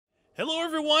Hello,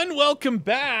 everyone. Welcome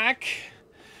back.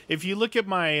 If you look at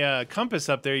my compass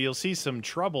up there, you'll see some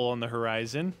trouble on the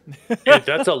horizon. Dude,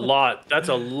 that's a lot. That's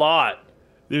a lot.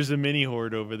 There's a mini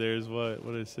horde over there is what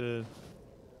I said.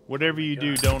 Whatever you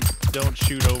do, don't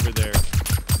shoot over there.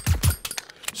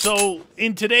 So,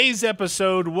 in today's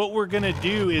episode, what we're going to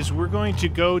do is we're going to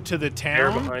go to the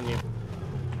town. They're behind you.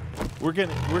 We're going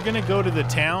to go to the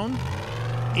town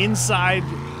inside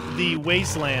the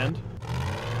wasteland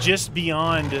just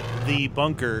beyond the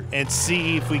bunker and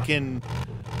see if we can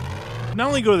not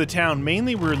only go to the town,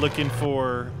 mainly we're looking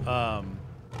for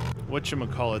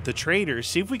whatchamacallit, the traders.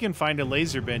 See if we can find a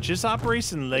laser bench. This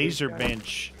Operation Laser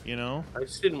Bench, you know? I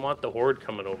just didn't want the horde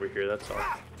coming over here, that's all.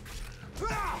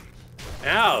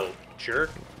 Ow,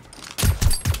 jerk.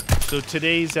 So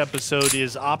today's episode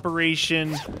is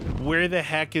Operation Where the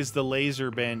Heck is the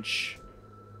Laser Bench?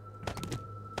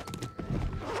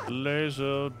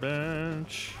 Laser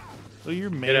bench. Oh, you're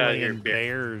meleeing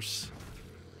bears.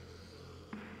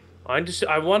 I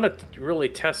want to really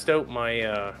test out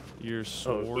my Your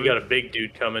sword. Oh, we got a big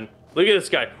dude coming. Look at this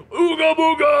guy. Ooga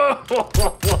booga!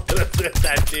 That's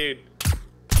that dude.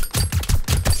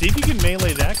 See if you can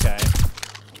melee that guy.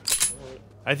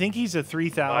 I think he's a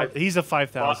 3,000. He's a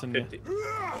 5,000.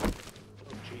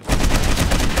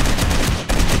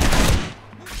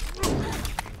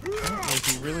 Oh, like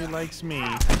he really likes me.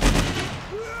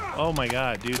 Oh my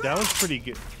god, dude, that was pretty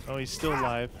good. Oh, he's still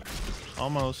alive.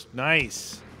 Almost.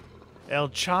 Nice. El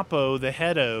Chapo, the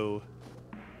heado.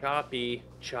 Choppy.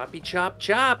 Choppy chop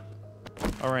chop.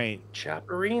 Alright.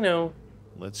 Chopperino.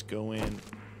 Let's go in.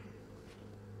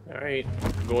 Alright.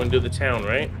 Going to the town,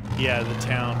 right? Yeah, the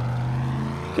town.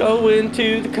 Go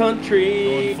into the country.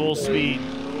 Going full speed.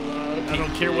 I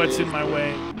don't care what's in my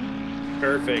way.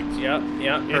 Perfect. Yep.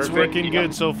 Perfect. It's working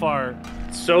good so far.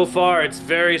 So far, it's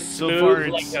very smooth.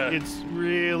 So far, it's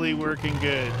really working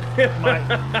good.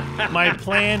 My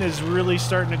plan is really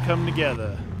starting to come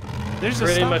together. There's a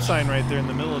stop sign right there in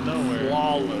the middle of nowhere.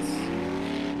 Flawless.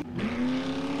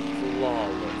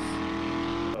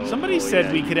 Flawless. Oh, Somebody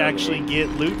said we could actually get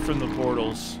loot from the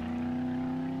portals.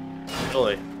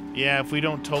 Really? Yeah, if we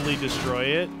don't totally destroy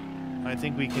it, I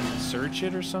think we can search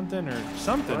it or something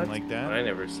like that. I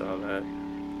never saw that.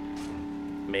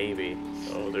 Maybe.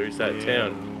 Oh, there's that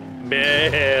town.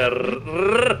 Bear.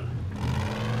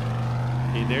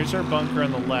 Okay, there's our bunker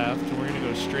on the left, and we're gonna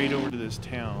go straight over to this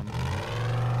town.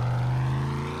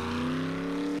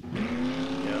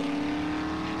 Yep.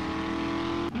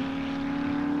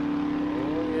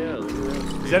 Oh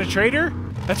yeah. Is that a trader?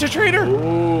 That's a trader.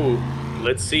 Ooh.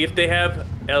 Let's see if they have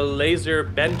a laser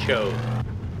bencho.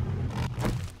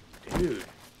 Dude.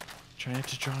 Try not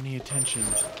to draw any attention.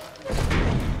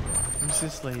 Who's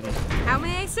this lady? How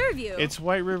may I serve you? It's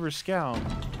White River Scout.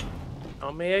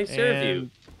 How may I serve you?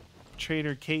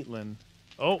 Trader Caitlin.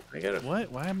 Oh, I gotta...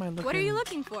 what? Why am I looking? What are you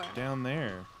looking for? Down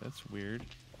there. That's weird.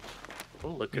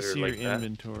 Don't look at Let's her see like your that.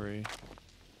 inventory.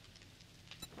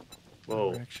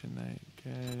 Whoa. Direction night.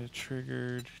 Good.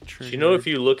 Triggered. You know, if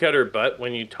you look at her butt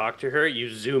when you talk to her, you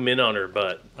zoom in on her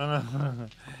butt.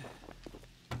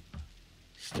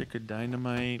 Stick of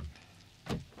dynamite.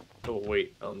 Oh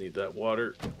wait, I'll need that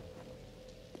water.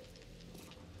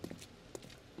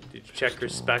 Did you check her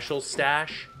special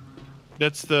stash?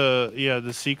 That's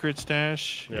the secret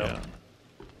stash. Yep. Yeah.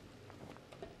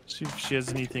 See if she has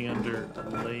anything under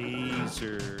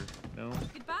laser. No.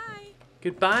 Goodbye.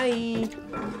 Goodbye.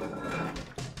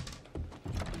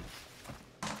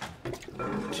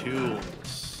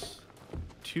 Tools.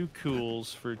 2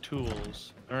 cools for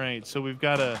tools. All right, so we've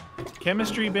got a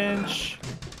chemistry bench.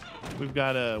 We've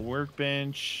got a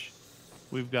workbench.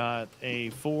 We've got a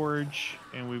forge,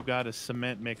 and we've got a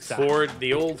cement mixer.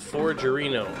 The old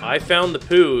forgerino. I found the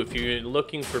poo. If you're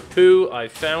looking for poo, I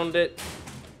found it.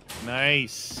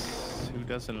 Nice. Who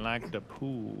doesn't like the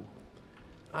poo?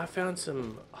 I found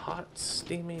some hot,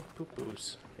 steamy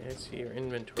poo-poos. I see your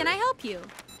inventory. Can I help you?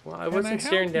 Well, I wasn't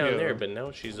staring down you? there, but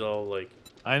now she's all like...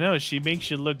 I know, she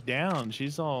makes you look down.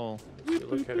 She's all...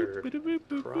 Look at her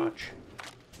crotch.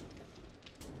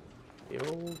 The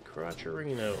old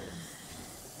crotcherino.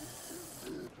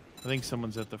 I think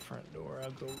someone's at the front door.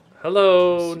 I'll go.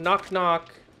 Hello, knock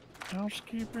knock.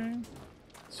 Housekeeping.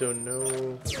 So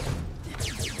no.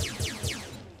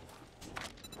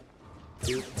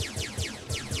 Doop.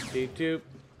 Doop doop.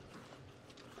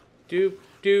 Doop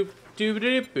doop doop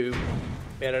doop boop.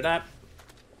 Ba-da-da.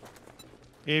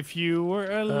 If you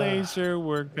were a laser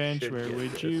workbench, should where get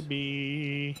would this. you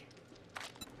be?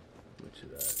 Which is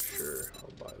that? Sure,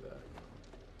 I'll buy that.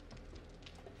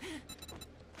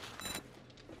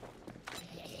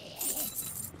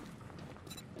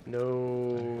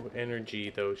 No energy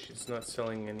though. She's not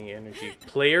selling any energy.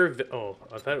 Player. Oh,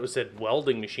 I thought it was that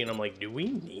welding machine. I'm like, do we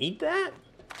need that?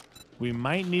 We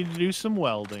might need to do some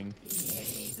welding.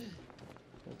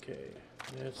 Okay.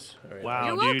 Yes. All right. Wow,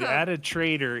 You're dude! welcome. Add a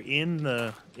trader in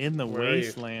the Where are you?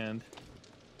 wasteland.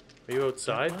 Are you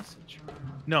outside?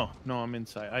 No, I'm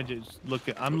inside.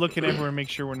 I'm looking everywhere, make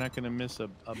sure we're not gonna miss a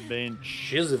bench.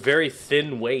 She has a very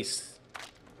thin waist.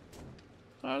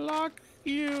 I like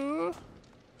you.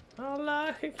 I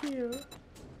like you.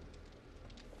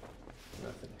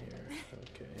 Nothing here.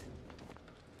 Okay.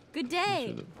 Good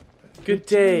day. Good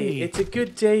day. It's a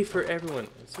good day for everyone.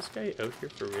 Is this guy out here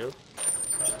for real?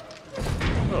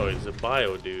 Oh, he's a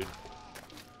bio dude.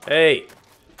 Hey.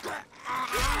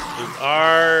 It's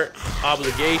our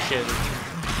obligation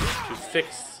to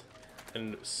fix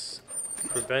and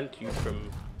prevent you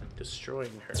from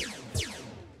destroying her.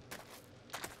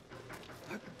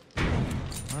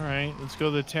 All right, let's go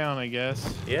to the town, I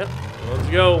guess. Yep, let's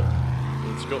go.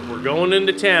 Let's go. We're going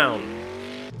into town.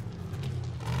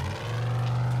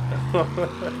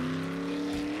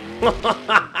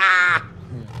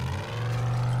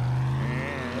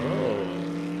 Oh.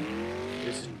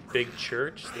 There's a big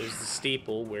church. There's the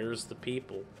steeple. Where's the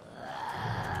people?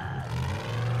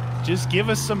 Just give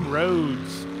us some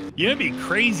roads. You know, it'd be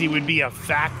crazy. Would be a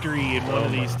factory in one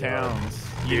of these towns.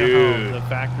 You know Dude. how the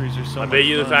factories are so. I bet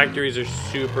you the factories are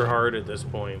super hard at this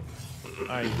point. All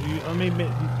right,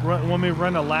 want me to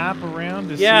run a lap around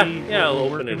to Yeah, see? yeah. I'll what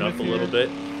we're open it working up a with little here? bit.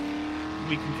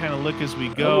 We can kind of look as we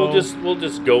go. We'll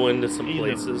just go into some Either.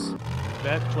 places.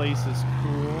 That place is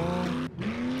cool.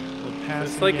 We'll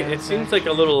pass It's like again. it seems like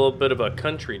a little bit of a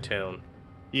country town.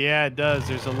 Yeah, it does.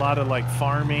 There's a lot of like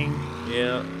farming,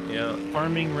 Yeah, yeah.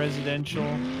 farming residential.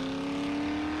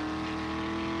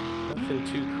 Nothing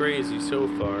too crazy so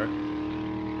far.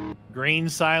 Grain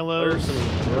There's silos.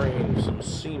 some grain, some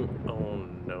seam. Oh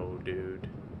no, dude.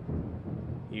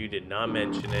 You did not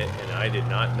mention it, and I did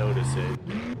not notice it.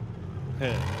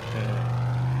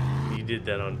 You did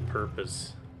that on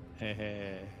purpose. We As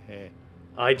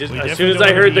soon definitely as don't I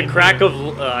wanna heard be the in crack here.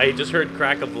 of, I just heard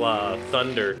crack of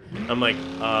thunder. I'm like,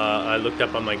 I looked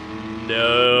up. I'm like,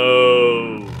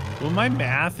 no. Well, my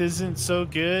math isn't so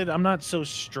good. I'm not so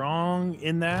strong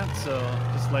in that, so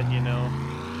just letting you know.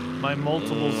 My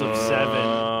multiples of 7.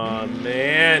 Oh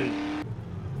man.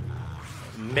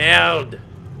 Merde.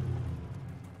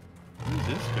 Where does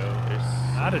this go?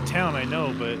 Out of town, I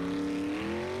know, but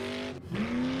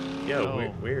Yeah,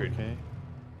 oh, weird. Okay.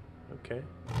 Okay.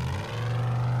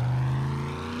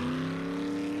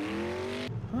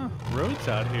 Huh? Roads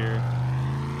out here.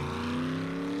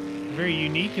 Very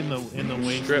unique in the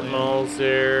wasteland. Strip malls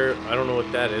there. I don't know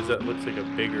what that is. That looks like a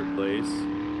bigger place.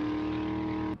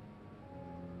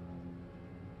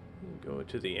 Go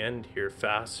to the end here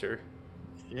faster.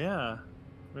 Yeah.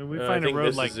 I mean, we I find a think road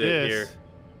this like is it this. here.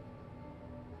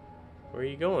 Where are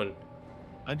you going?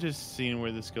 I'm just seeing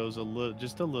where this goes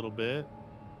just a little bit,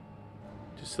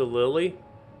 Just a lily?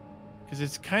 because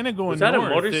it's kind of going. Was that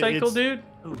north. a motorcycle, dude?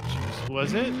 Oh, jeez.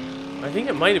 Was it? I think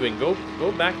it might have been. Go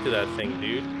back to that thing,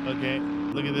 dude. Okay.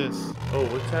 Look at this. Oh,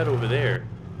 what's that over there?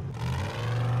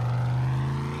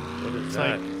 What is It's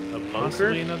that? like A bunker?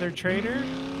 possibly another trader. Not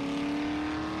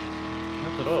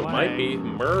the Oh, it might flag. be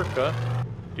America.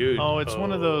 Dude. Oh, it's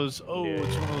one of those. Oh, yeah,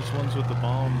 it's yeah. one of those ones with the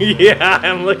bombs. Yeah,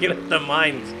 I'm looking at the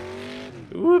mines.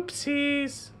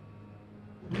 Whoopsies.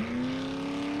 Let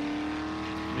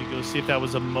me go see if that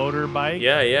was a motorbike.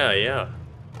 Yeah.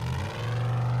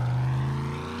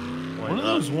 Why One of not?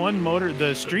 those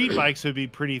the street bikes would be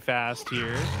pretty fast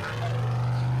here.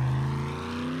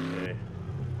 Okay.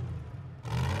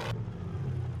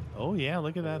 Oh yeah,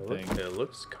 look at that thing. It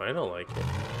looks kind of like it.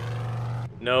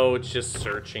 No, it's just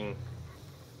searching.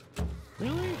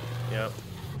 Really? Yep.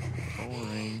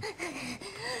 Boring.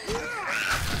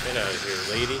 Get out of here,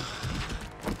 lady.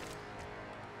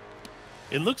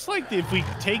 It looks like if we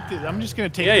take the, I'm just gonna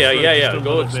take. Yeah, this yeah, road yeah, just yeah. a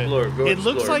Go little bit. explore, go It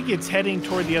looks explore. like it's heading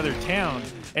toward the other town,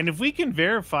 and if we can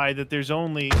verify that there's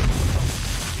only, dude,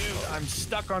 I'm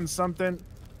stuck on something.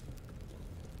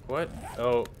 What?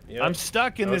 Oh, yeah. I'm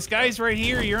stuck, and this Okay. guy's right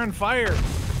here. You're on fire.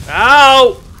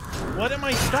 Ow! What am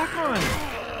I stuck on?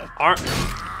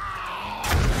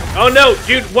 Oh no,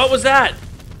 dude! What was that?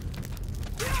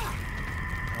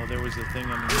 Oh, there was a thing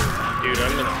on. Dude,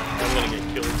 I'm gonna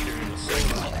get killed here in a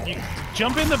second. You,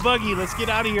 jump in the buggy. Let's get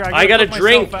out of here. I gotta put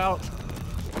drink. myself out.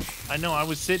 I know. I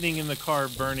was sitting in the car,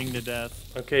 burning to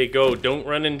death. Okay, go. Don't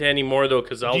run into any more though,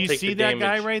 cause I'll Do you take see the that damage.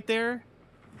 guy right there?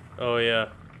 Oh yeah.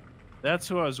 That's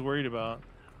who I was worried about.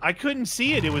 I couldn't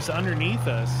see it. It was underneath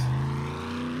us.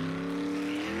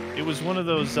 It was one of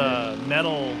those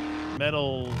metal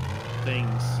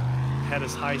things. Had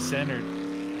us high centered.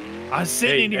 I was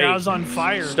sitting in here, I was on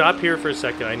fire. Stop here for a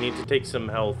second. I need to take some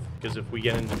health, because if we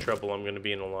get into trouble, I'm going to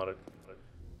be in a lot of...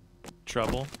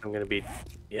 Trouble? I'm going to be...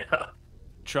 Yeah.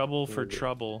 Trouble for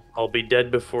trouble. I'll be dead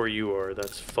before you are.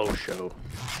 That's faux show.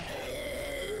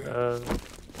 Oh.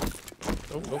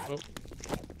 I'm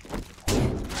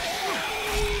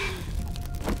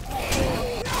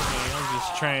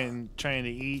just trying to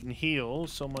eat and heal.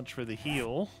 So much for the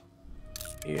heal.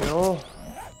 Heal.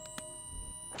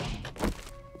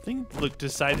 I think Look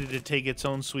decided to take its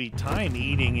own sweet time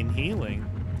eating and healing.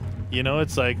 You know,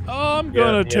 it's like, oh, I'm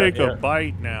gonna take a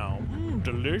bite now.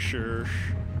 Delicious.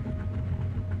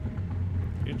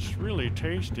 It's really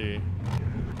tasty.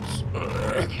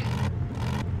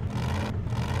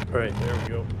 Alright, there we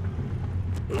go.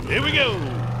 Here we go!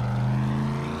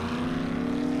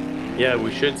 Yeah,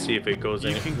 we should see if it goes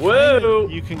in. Whoa!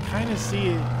 You can kind of see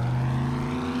it.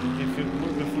 If we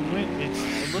went, it's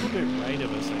a little bit right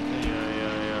of us, I think.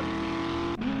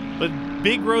 But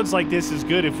big roads like this is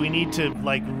good if we need to,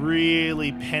 like,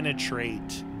 really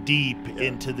penetrate deep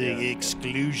into the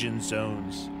exclusion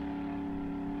zones.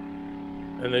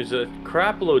 And there's a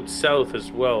crap load south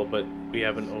as well, but we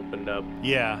haven't opened up.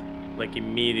 Yeah. Like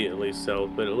immediately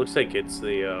south, but it looks like it's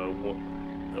the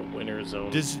winter zone.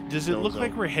 Does it look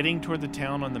like we're heading toward the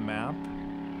town on the map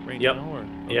right now? Or?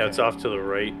 Okay. Yeah, it's off to the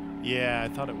right. Yeah, I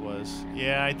thought it was.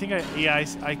 Yeah, I think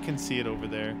I can see it over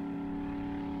there.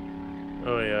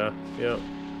 Oh yeah, yeah.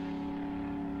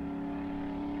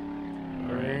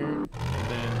 All right, and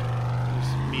then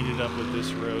just meet it up with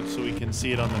this road so we can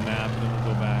see it on the map, and then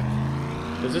we'll go back.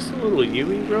 Is this a little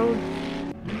Yui road?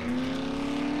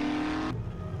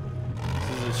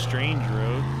 This is a strange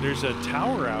road. There's a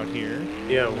tower out here.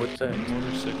 Yeah, what's that?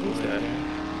 Motorcycle. What's right that?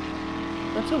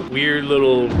 there. That's a weird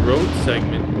little road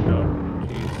segment. Oh,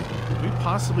 jeez. Are we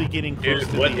possibly getting close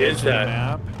to what the edge is of that? the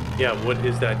map? Yeah, what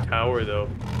is that tower though?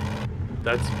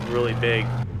 That's really big.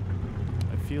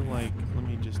 I feel like, let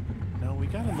me just, no, we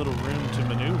got a little room to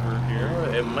maneuver here.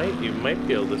 You might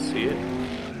be able to see it.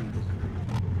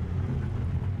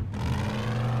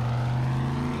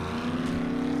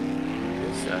 What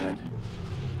is that?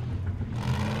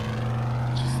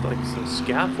 Just like some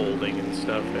scaffolding and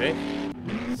stuff, eh?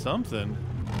 Something.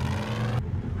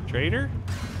 Trader?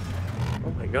 Oh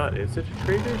my god, is it a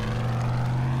trader?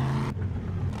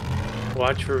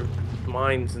 Watch for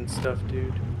mines and stuff,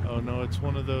 dude. Oh no, it's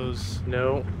one of those.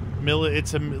 No.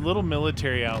 It's a little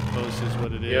military outpost, is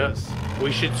what it is.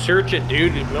 We should search it,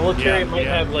 dude. The military might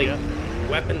have like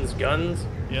weapons, guns.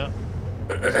 Yeah.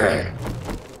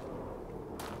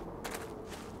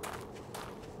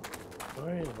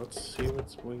 Alright, let's see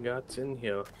what we got in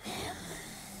here.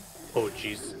 Oh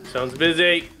jeez, sounds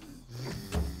busy.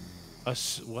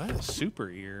 What? A super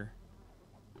ear.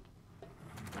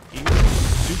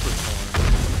 Super corn.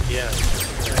 Yeah.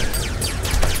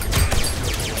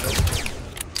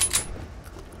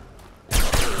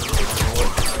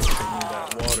 That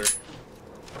water.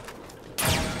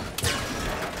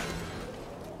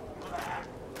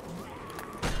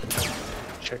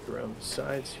 Check around the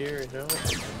sides here, no?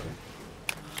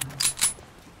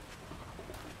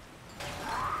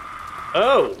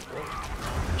 Oh!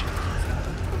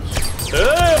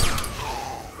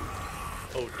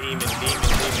 Oh, demon.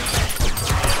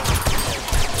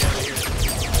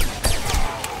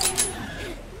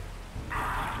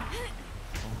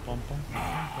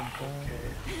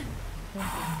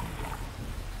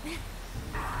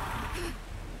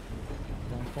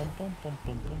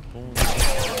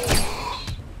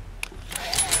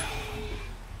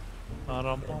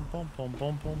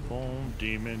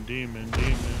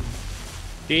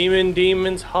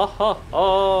 Demons, ha ha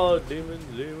ha. Demons,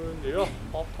 yeah,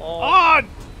 ha ha. Oh,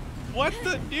 what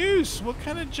the deuce? What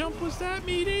kind of jump was that,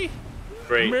 Meaty?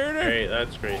 Great, Murder. great,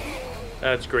 that's great.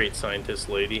 That's great, scientist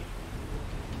lady.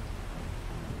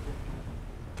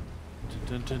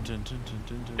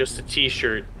 Just a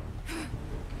t-shirt.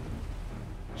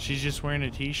 She's just wearing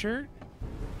a t-shirt?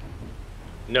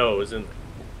 No, it was in...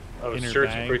 I was in her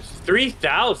searching bag? for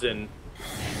 3,000.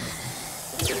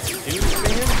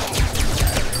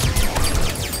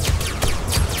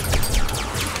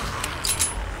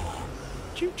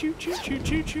 Choo choo choo choo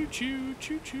choo choo choo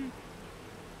choo choo.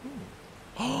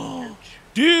 Oh,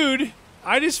 dude!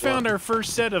 I just found our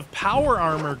first set of power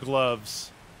armor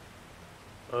gloves.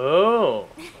 Oh,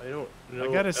 I don't know.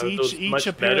 I got us each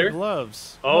a pair of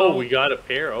gloves. Oh, well, we got a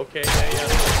pair. Okay, yeah.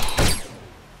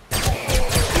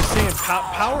 You're saying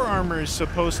power armor is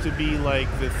supposed to be like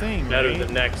the thing, Better right?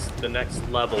 the next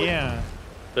level. Yeah.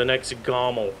 The next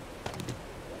gommel.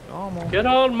 Almost. Get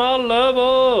on my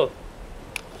level.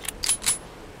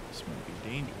 This might be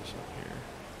dangerous up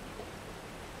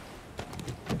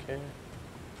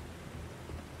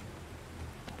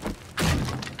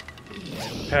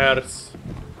Paris.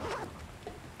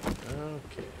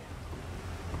 Okay.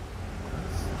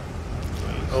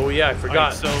 Oh yeah, I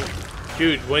forgot. Right, so,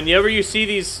 dude, whenever you see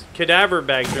these cadaver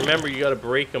bags, remember you gotta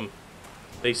break them.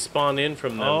 They spawn in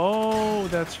from them. oh,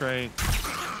 that's right.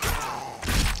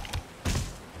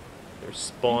 They're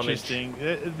spawning. Interesting.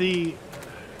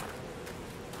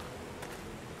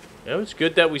 It was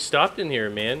good that we stopped in here,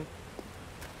 man.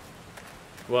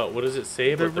 What does it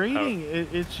say about the rating?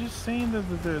 It's just saying that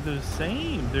they're the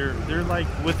same. They're like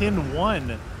within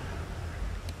one.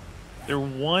 They're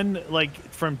one, like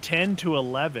from 10 to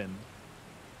 11.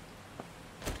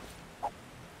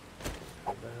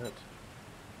 That.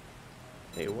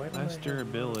 Hey, why do Less I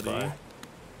durability. have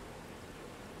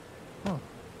Huh.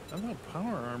 I thought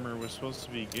power armor was supposed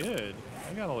to be good.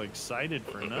 I got all excited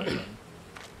for nothing.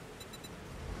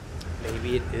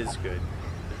 Maybe it is good.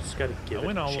 Just gotta give it a I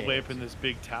went all chance. the way up in this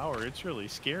big tower. It's really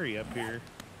scary up here.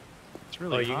 It's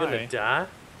really Oh, you high. gonna die?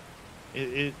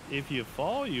 If you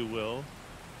fall, you will.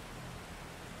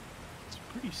 It's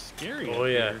pretty scary. Oh up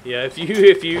yeah, here. yeah.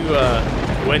 If you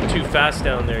went too fast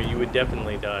down there, you would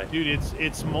definitely die. Dude,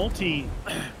 it's multi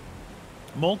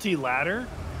ladder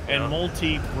and Yeah.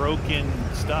 multi broken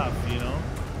stuff, you know.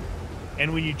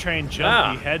 And when you try and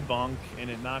jump, you head bonk and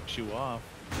it knocks you off.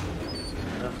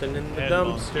 Nothing in the Head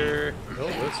dumpster. Oh,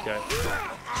 this guy.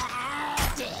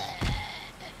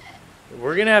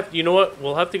 We're gonna have. You know what?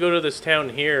 We'll have to go to this town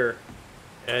here,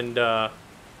 and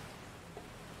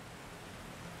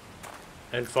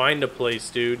find a place,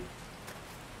 dude.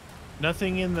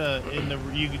 Nothing in the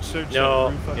you could search. No,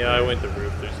 that roof up yeah, there? I went the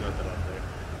roof. There's nothing up there.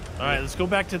 All right, let's go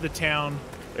back to the town.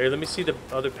 Here, let me see the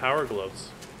other power gloves.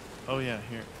 Oh yeah,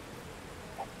 here.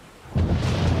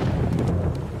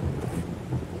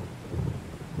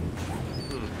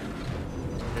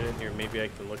 Get in here. Maybe I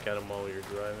can look at them while you're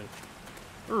driving.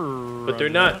 But But they're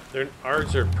not.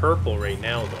 Ours are purple right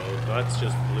now, though. That's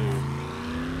just blue.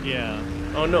 Yeah.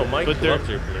 Oh no, my But gloves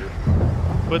are blue.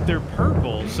 But they're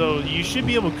purple, so you should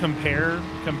be able to compare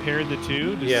the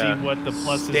two to see what the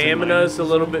pluses and Stamina's a minuses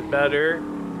little are. bit better.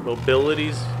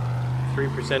 Mobility's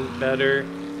 3% better.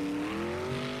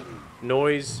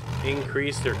 Noise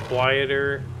increase, they're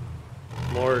quieter.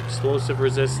 More explosive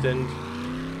resistant.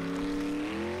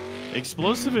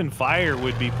 Explosive and fire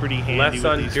would be pretty handy. Less with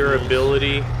on these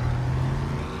durability.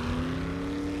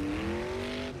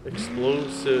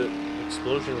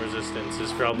 Explosion resistance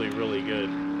is probably really good.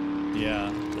 tools. Yeah.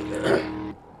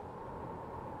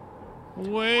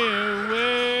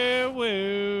 Whoa,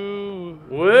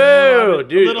 Whoa,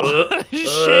 dude.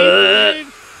 Shake.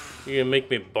 You're gonna make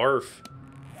me barf.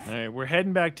 All right, we're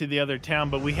heading back to the other town,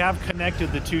 but we have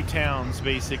connected the two towns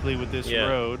basically with this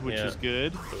road, which is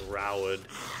good. Rowed.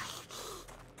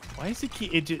 Why is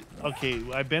okay,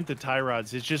 I bent the tie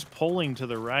rods. It's just pulling to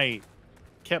the right.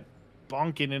 Kept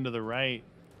bonking into the right.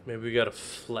 Maybe we got a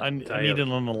flat I tire. needed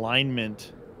an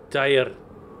alignment. Tire.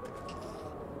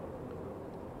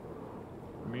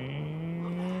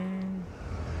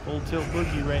 Full tilt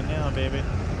boogie right now, baby.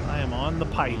 I am on the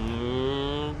pipe.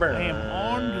 I am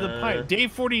on the pipe. Day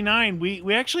 49.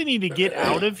 We actually need to get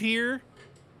out of here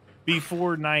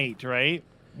before night, right?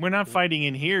 We're not fighting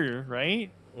in here,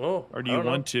 right? Oh, Or do you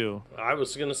want to? I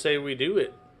was gonna say we do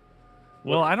it.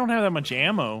 Well, I don't have that much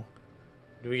ammo.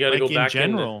 Do we gotta Like go back in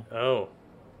general. Oh.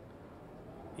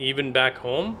 Even back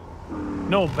home?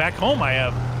 No, back home I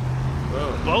have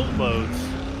Oh. boatloads.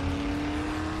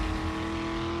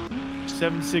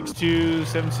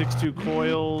 762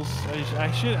 coils. I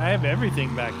have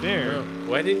everything back there. Oh.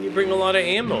 Why didn't you bring a lot of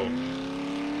ammo?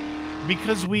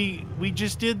 Because we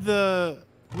just did the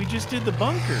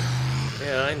bunker.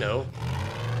 Yeah, I know.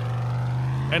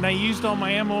 And I used all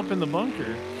my ammo up in the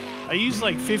bunker. I used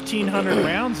like 1,500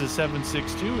 rounds of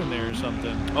 762 in there or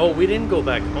something. Oh, we didn't go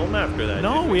back home after that.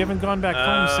 No, did we haven't gone back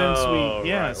home since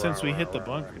Oh, we hit the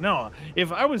bunker. No,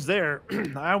 if I was there,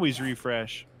 I always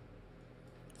refresh.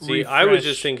 See, I was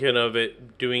just thinking of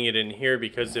doing it in here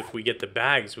because if we get the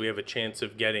bags, we have a chance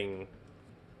of getting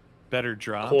better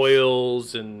drops.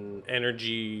 coils and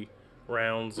energy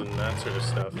rounds and that sort of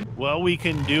stuff. Well, we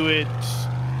can do it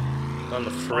On the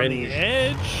fringe. on the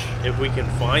edge. If we can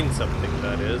find something,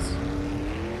 that is.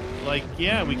 Like,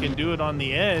 yeah, we can do it on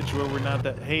the edge where we're not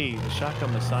that. Hey, Shaka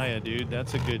Messiah, dude,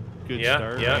 that's a good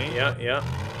start, right? Yeah.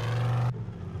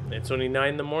 It's only 9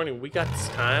 in the morning. We got this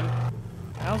time.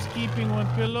 Housekeeping, one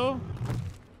pillow.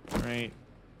 All right.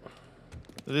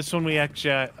 This one we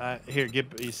actually here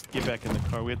get back in the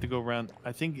car. We have to go around.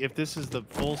 I think if this is the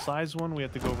full size one, we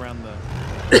have to go around the.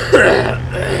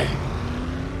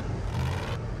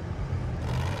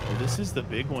 Oh, this is the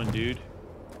big one, dude.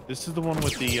 This is the one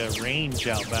with the range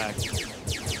out back.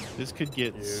 This could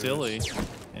get silly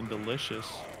and delicious.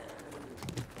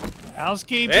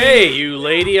 Housekeeping. Hey, you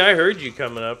lady! I heard you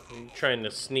coming up. You're trying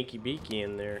to sneaky beaky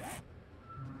in there.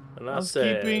 And I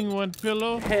Housekeeping, said, one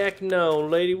pillow. heck no,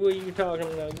 lady. What are you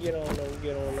talking about? Get on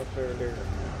up there.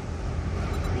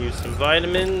 Use some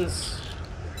vitamins.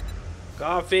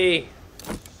 Coffee.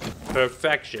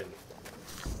 Perfection.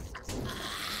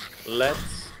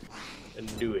 Let's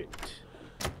do it.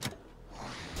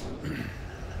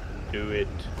 Do it.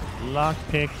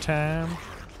 Lockpick time.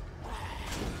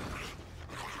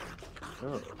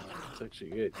 Oh, that's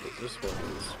actually good, because this one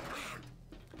is...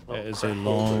 That is a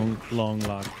long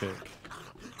lockpick.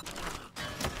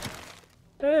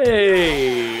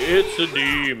 Hey, it's a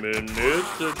demon,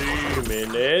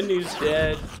 and he's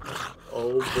dead.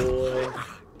 Oh boy.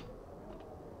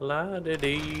 La da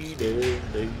dee doo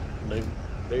doo doo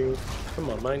doo. Come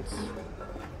on, Mines.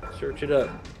 Search it up.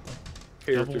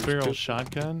 Double barrel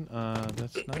shotgun?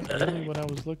 That's not really what I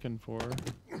was looking for.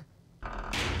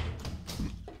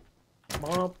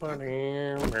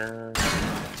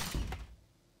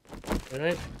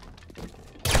 Alright.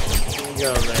 What we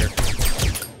got on there?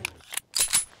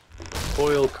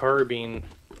 Foil carbine.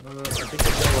 I think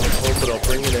I've got one at home, but I'll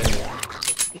bring it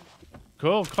in.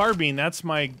 Cool, carbine. That's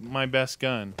my best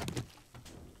gun.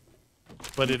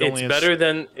 But it only has better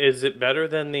than. Is it better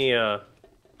than the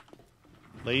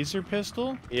laser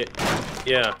pistol?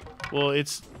 Yeah. Well,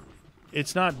 it's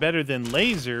not better than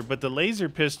laser, but the laser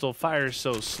pistol fires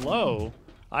so slow.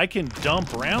 I can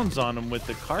dump rounds on them with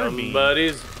the carbine.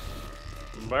 Somebody's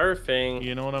barfing.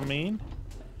 You know what I mean?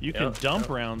 You can dump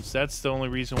rounds. That's the only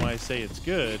reason why I say it's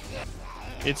good.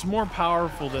 It's more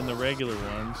powerful than the regular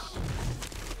ones.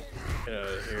 Get out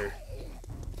of here.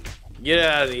 Get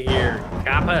out of here,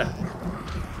 Kappa.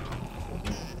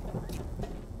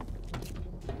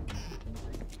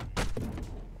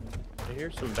 I hear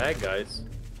some bad guys.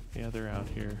 Yeah, they're out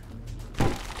here.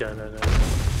 Dun, dun, dun.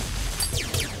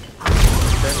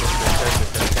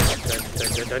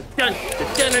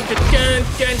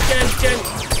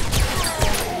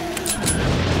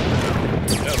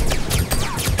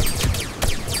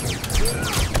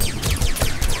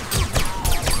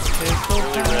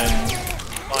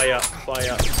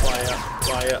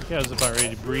 Fire. Yeah, I was about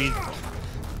ready to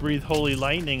breathe holy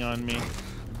lightning on me.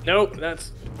 Nope,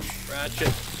 that's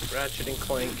Ratchet and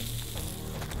Clank.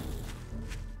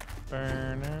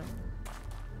 Burner.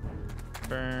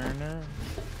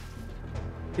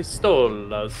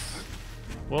 Pistolas.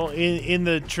 Well, in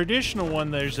the traditional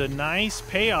one, there's a nice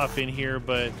payoff in here,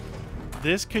 but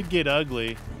this could get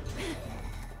ugly.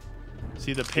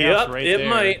 See the payoff right there? It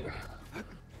might.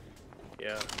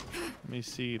 Yeah. Let me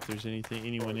see if there's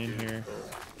anyone in here.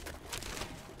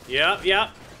 Yeah.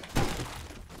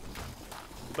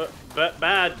 But bad.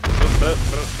 But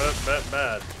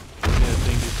bad. Yeah, the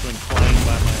thing just went flying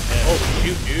by my head. Oh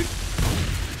shoot, dude.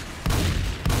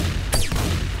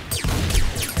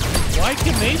 Why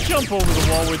can they jump over the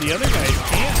wall where the other guys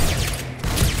can't?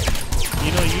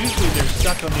 You know, usually they're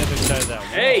stuck on the other side of that wall.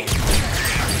 Hey! I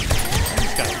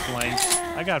just got flanked.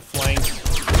 I got flanked.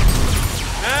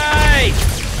 Hey!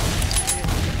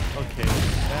 Okay,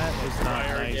 that is not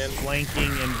Fire nice. again.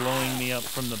 Flanking and blowing me up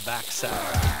from the backside.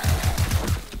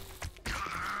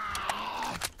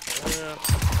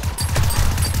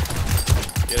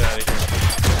 Get out of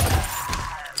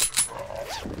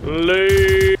here.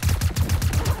 Lady.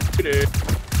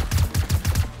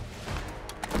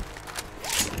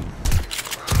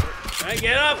 Hey,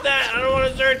 get off that! I don't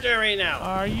want to search it right now.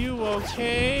 Are you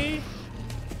okay?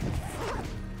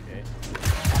 Okay.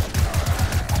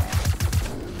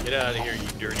 Get out of here, you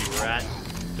dirty rat.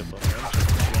 The bunch of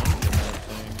junk in that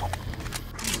thing.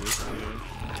 This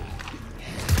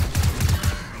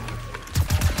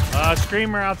dude.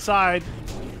 Screamer outside.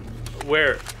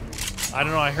 Where? I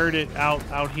don't know. I heard it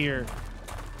out here.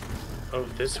 Oh,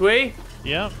 this way?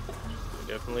 Yep.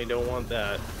 Definitely don't want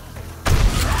that.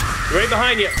 Right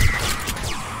behind you.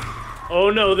 Oh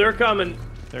no, they're coming.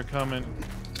 They're coming.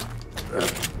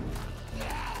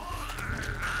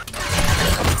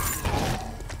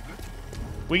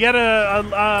 We got a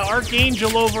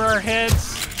archangel over our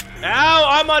heads. Ow!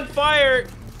 I'm on fire.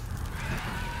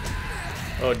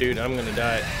 Oh, dude, I'm gonna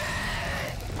die.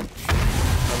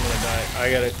 I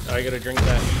gotta drink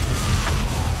that.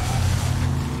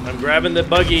 I'm grabbing the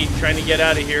buggy, trying to get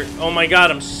out of here. Oh my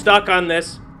god, I'm stuck on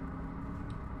this.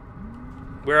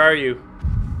 Where are you?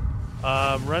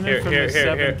 Running from the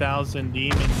 7,000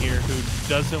 demon here who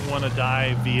doesn't want to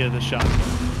die via the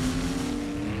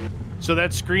shotgun. So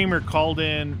that screamer called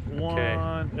in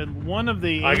one of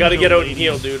the. I gotta get out and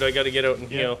heal, dude. I gotta get out and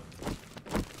heal.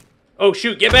 Oh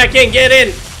shoot! Get back in! Get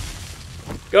in!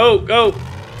 Go!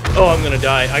 Oh, I'm gonna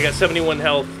die. I got 71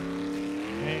 health.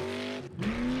 Okay.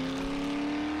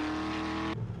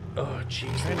 Oh,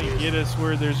 jeez. Trying to get us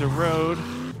where there's a road.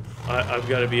 I've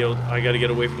got to be able. I got to get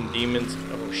away from demons.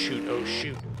 Oh shoot! Oh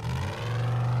shoot!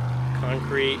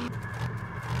 Concrete.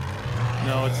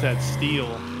 No, it's that steel.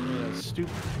 Oh, that's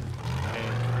stupid.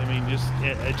 I mean,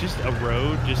 just a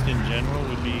road, just in general,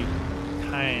 would be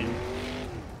kind.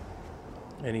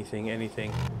 Anything,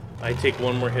 anything. I take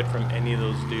one more hit from any of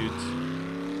those dudes.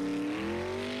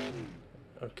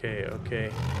 Okay,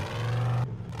 okay.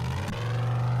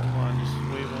 Hold on, just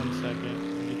wait 1 second.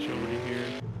 I'll get you over to here.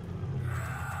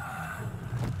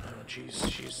 Oh, jeez,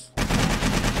 jeez.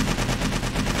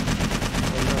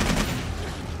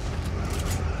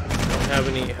 I don't have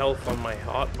any health on my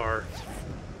hotbar.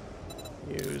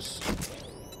 Use.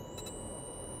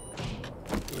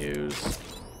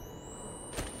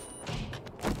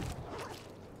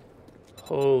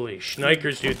 Holy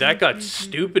shnikers, dude. That got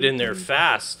stupid in there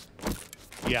fast.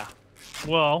 Yeah.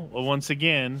 Well, once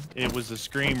again, it was a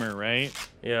screamer, right?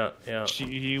 Yeah, yeah.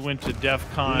 He went to DEF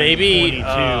CON Maybe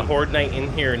 22. Horde Night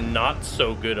in here, not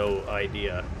so good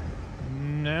idea.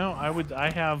 No, I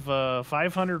have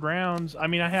 500 rounds. I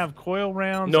mean, I have coil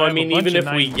rounds. No, I have a mean, bunch even of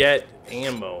if we get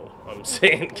ammo, I'm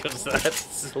saying, because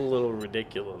that's a little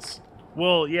ridiculous.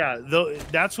 Well, yeah,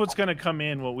 that's what's going to come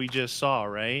in, what we just saw,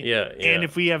 right? Yeah, yeah. And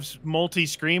if we have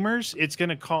multi-screamers, it's going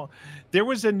to call... There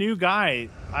was a new guy.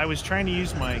 I was trying to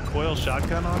use my coil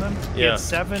shotgun on him. He Yeah. had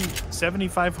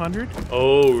 7,500.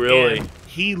 Oh, really? And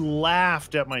he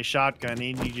laughed at my shotgun,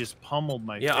 and he just pummeled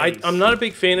my Yeah, face. I'm not a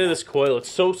big fan of this coil.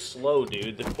 It's so slow,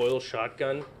 dude. The coil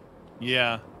shotgun.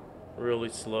 Yeah. Really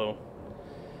slow.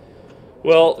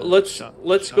 Well, let's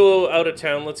go out of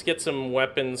town. Let's get some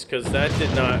weapons, because that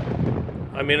did not...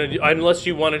 I mean, unless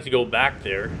you wanted to go back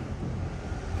there.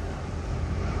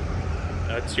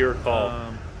 That's your call.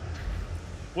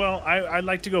 Well, I'd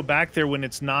like to go back there when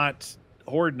it's not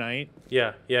Horde Night.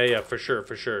 Yeah, for sure,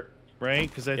 for sure. Right?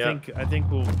 Because I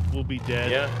think we'll be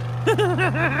dead. Yeah.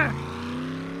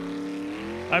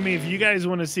 I mean, if you guys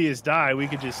want to see us die, we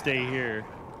could just stay here.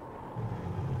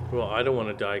 Well, I don't want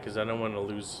to die because I don't want to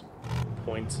lose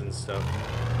points and stuff.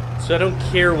 So I don't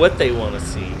care what they want to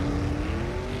see.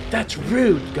 That's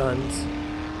rude, Guns.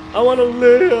 I want to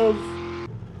live.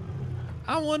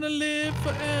 I want to live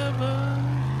forever.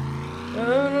 I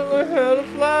don't know how to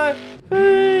fly.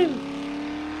 Hey.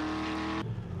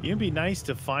 It'd be nice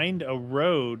to find a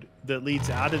road that leads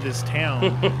out of this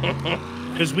town.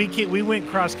 Because we went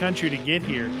cross country to get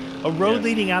here. A road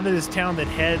leading out of this town that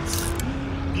heads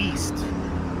east.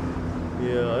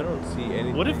 Yeah, I don't see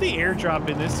anything. What if the airdrop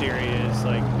in this area is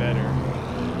like better?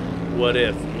 What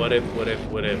if?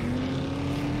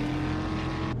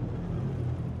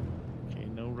 Okay,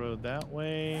 no road that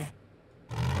way.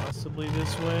 Possibly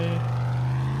this way.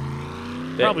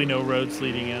 Probably no roads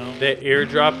leading out. That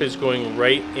airdrop is going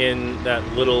right in that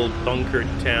little bunkered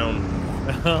town.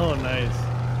 Oh, nice.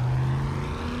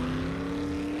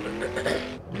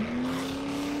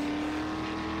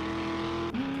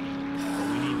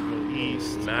 We need to go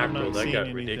east. Mackerel, that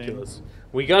got ridiculous.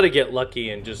 We got to get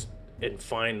lucky and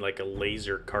find like a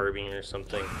laser carbine or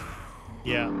something.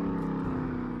 Yeah.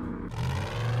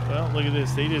 Well, look at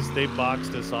this. They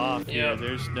boxed us off. Yeah. Here.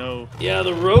 There's no. Yeah,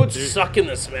 the roads suck in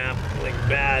this map like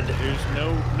bad. There's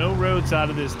no roads out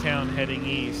of this town heading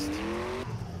east.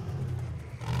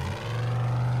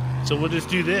 So we'll just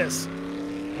do this.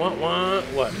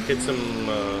 What? Get some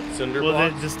cinder Well,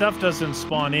 blocks? the stuff doesn't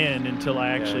spawn in until I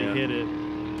actually hit it.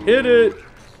 Hit it.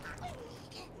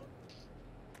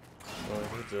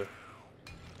 Oh,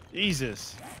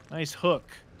 Jesus. Nice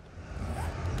hook.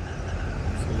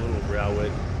 it's a little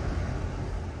railway.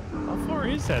 How far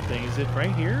is that thing? Is it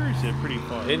right here or is it pretty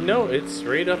far? No, it's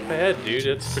straight up ahead, dude.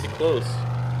 It's pretty close.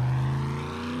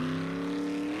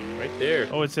 Right there.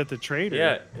 Oh, it's at the trader.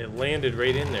 Yeah, it landed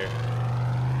right in there.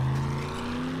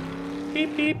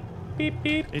 Beep beep beep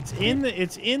beep. It's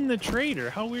in the trader.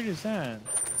 How weird is that?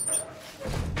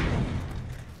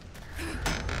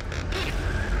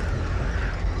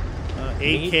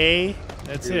 AK.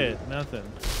 That's it. Nothing.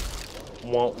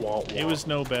 Wah, wah, wah. It was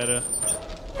no better.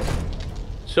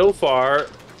 So far,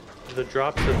 the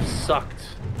drops have sucked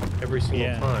every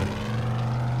single time.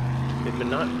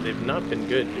 They've not been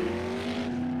good, dude.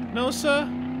 No, sir.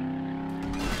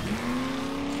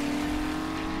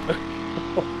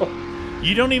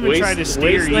 You don't even try to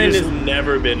steer. Wasteland has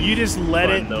never been. You just let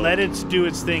fun, it do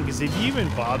its thing. Because if you even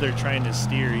bother trying to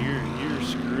steer, you're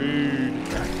screwed.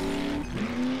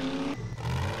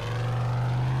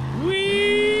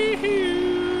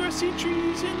 Wee-hoo, I see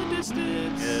trees in the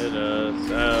distance. Get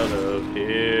us out of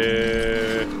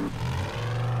here.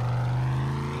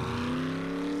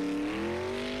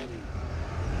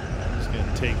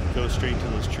 go straight to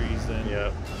those trees then.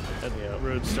 Yeah. That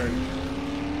road started.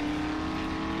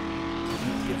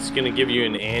 It's gonna give you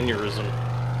an aneurysm.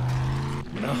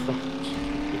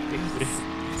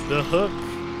 The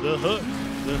hook.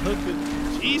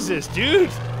 Jesus,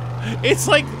 dude. It's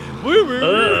like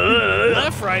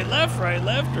left, right.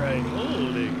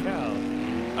 Holy cow.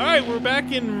 All right, we're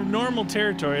back in normal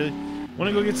territory. Want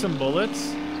to go get some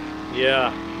bullets?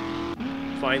 Yeah.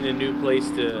 Find a new place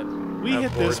to. We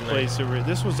hit this place over.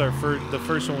 This was the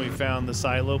first one we found, the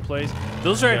silo place.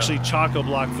 Those are actually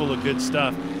chock-a-block full of good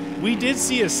stuff. We did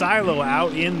see a silo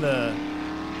out in the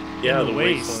the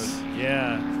waste.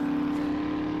 Yeah.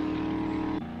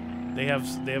 They have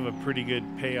a pretty good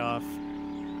payoff.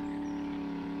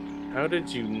 How did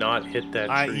you not hit that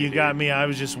tree? You got me. I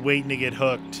was just waiting to get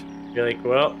hooked. You're like,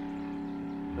 well.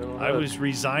 I was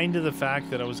resigned to the fact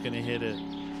that I was going to hit it.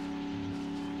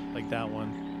 Like that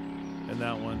one. And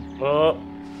that one. Oh.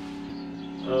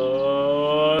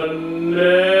 Oh,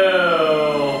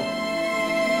 no.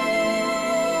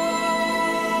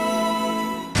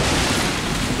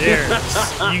 There.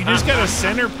 You just got to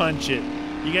center punch it.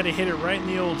 You got to hit it right in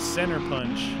the old center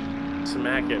punch.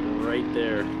 Smack it right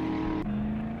there.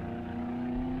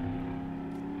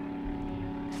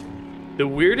 The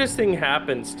weirdest thing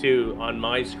happens too on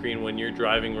my screen when you're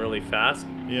driving really fast.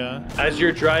 Yeah. As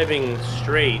you're driving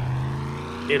straight,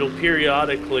 it'll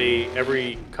periodically,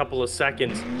 every couple of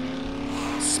seconds,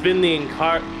 spin the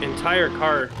entire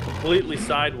car completely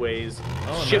sideways,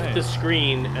 shift the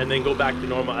screen, and then go back to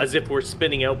normal, as if we're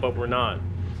spinning out, but we're not.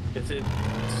 It's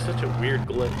such a weird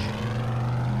glitch.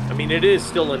 I mean, it is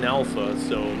still an alpha,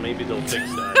 so maybe they'll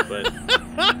fix that, but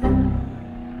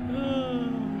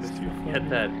get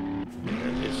that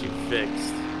issue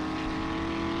fixed.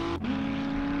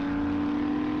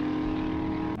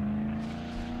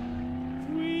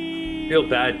 Feel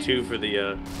bad too for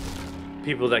the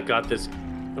people that got this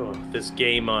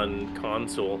game on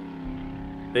console.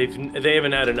 They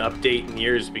haven't had an update in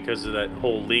years because of that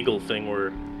whole legal thing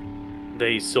where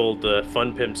they sold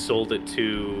Fun Pimp sold it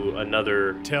to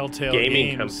another Telltale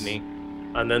gaming Games. company,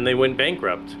 and then they went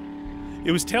bankrupt.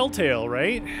 It was Telltale,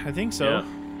 right? I think so. Yeah.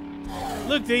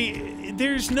 Look,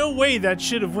 there's no way that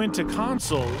should have went to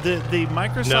console. The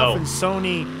Microsoft and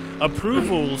Sony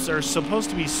approvals are supposed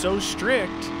to be so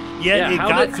strict. Yet it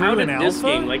got through an alpha. This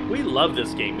game, like, we love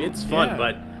this game. It's fun,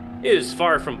 but it is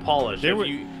far from polished.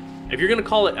 If you're gonna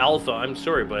call it alpha, I'm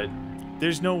sorry, but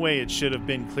there's no way it should have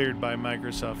been cleared by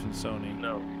Microsoft and Sony.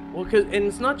 No. Well, and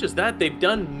it's not just that. They've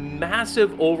done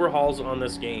massive overhauls on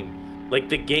this game. Like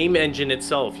the game engine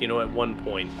itself, at one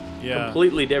point. Yeah.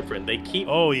 Completely different. They keep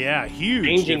huge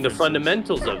changing the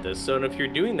fundamentals of this. So if you're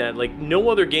doing that, like, no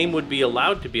other game would be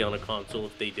allowed to be on a console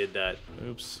if they did that.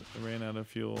 Oops, I ran out of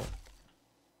fuel.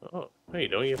 Oh, no, you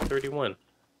don't. You have 31.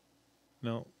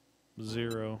 No,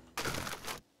 0.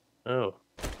 Oh.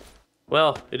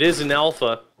 Well, it is an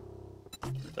alpha.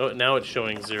 Oh, now it's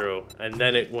showing 0, and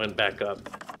then it went back up.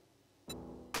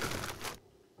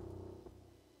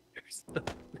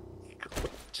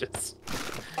 Glitches.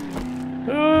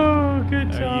 Oh,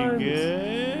 good times. Are you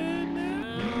good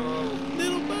now,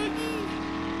 little buggy?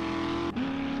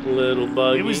 Little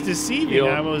buggy. It was deceiving.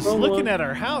 I was looking at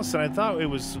our house, and I thought it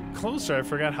was closer. I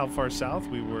forgot how far south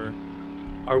we were.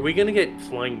 Are we gonna get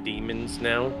flying demons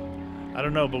now? I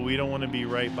don't know, but we don't want to be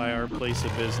right by our place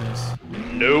of business.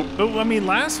 Nope. But, I mean,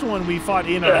 last one we fought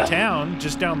in our town,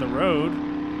 just down the road.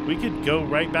 We could go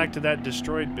right back to that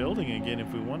destroyed building again if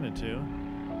we wanted to.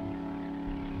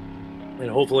 And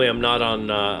hopefully I'm not on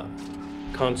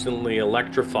constantly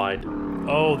electrified.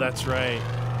 Oh, that's right.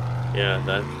 Yeah,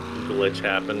 that glitch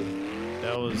happened.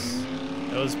 That was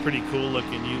pretty cool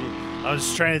looking. I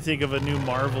was trying to think of a new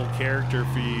Marvel character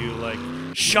for you, like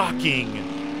shocking.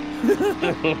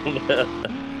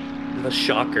 The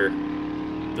shocker.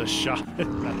 The shock.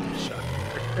 Not the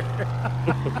shocker.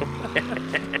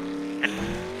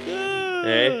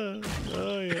 Hey.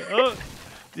 Oh yeah. Oh,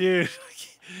 dude.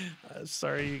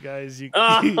 Sorry, you guys. You.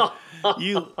 Oh,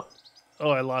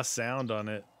 I lost sound on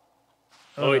it.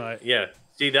 Oh, no, yeah.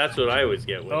 See, that's what I always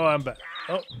get with. Oh, I'm back.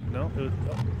 Oh no.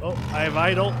 I have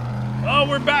idle. Oh,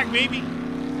 we're back, baby.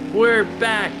 We're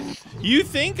back. You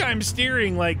think I'm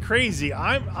steering like crazy?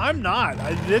 I'm not.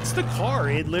 It's the car.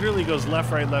 It literally goes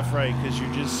left, right, because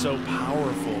you're just so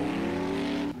powerful.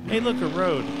 Hey, look, a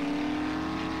road.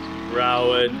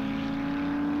 Rowan.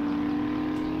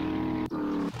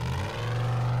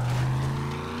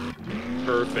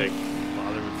 Perfect. Don't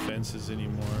bother with fences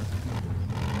anymore.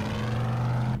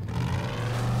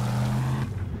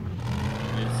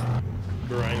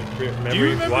 Brian. Do Remember, you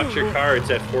remember watch your car. It's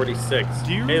at 46.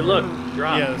 Do you Hey, look, remember-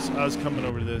 drop. Yes, I was coming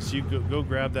over to this. You go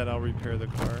grab that. I'll repair the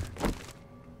car.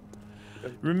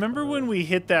 Remember when we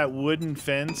hit that wooden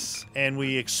fence and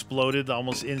we exploded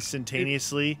almost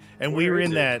instantaneously, and we Where were is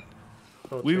in it? that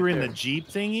Oh, it's we right were in there. the Jeep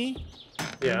thingy?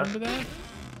 Yeah. Remember that?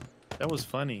 That was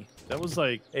funny. That was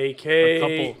like AK, a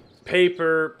couple.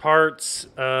 paper, parts,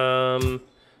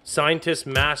 scientist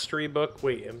mastery book.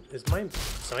 Wait, is my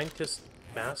scientist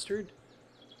mastered?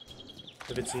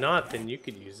 If it's not, then you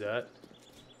could use that.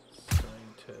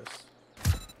 Scientist.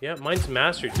 Yeah, mine's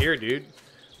mastered here, dude.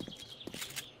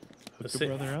 Hook a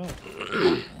brother up.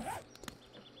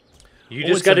 You Oh,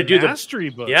 just it's got to a do mastery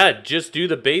book. Yeah, just do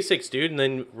the basics, dude, and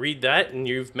then read that, and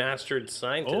you've mastered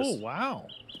scientist. Oh wow,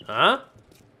 Huh?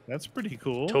 that's pretty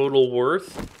cool. Total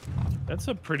worth. That's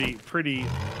a pretty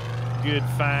good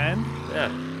find.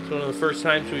 Yeah, it's one of the first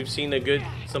times we've seen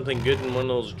something good in one of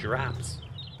those drops.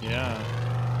 Yeah.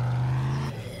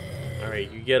 All right,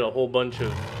 you get a whole bunch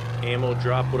of ammo,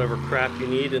 drop whatever crap you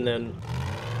need, and then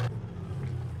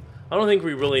I don't think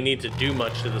we really need to do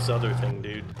much to this other thing,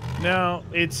 dude. No,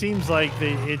 it seems like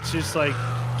it's just like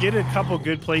get a couple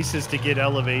good places to get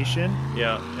elevation,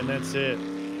 Yeah. and that's it.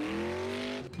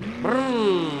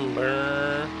 Boom,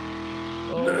 brr.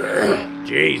 Oh,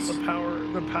 Jeez. the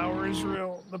power is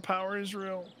real. The power is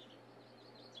real.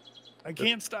 I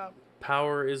can't stop.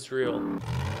 Power is real.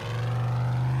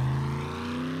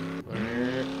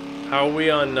 How are we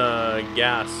on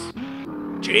gas?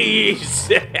 Jeez.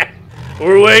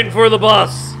 We're waiting for the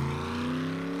bus.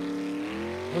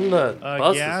 On the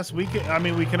bus Gas. We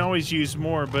can always use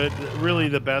more, but really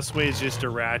the best way is just to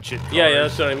ratchet cars. Yeah,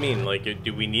 that's what I mean. Like,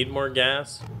 do we need more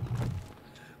gas?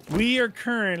 We are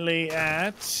currently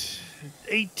at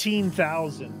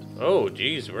 18,000. Oh,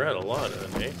 geez, we're at a lot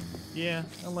of it, eh? Yeah,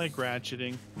 I like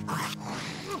ratcheting.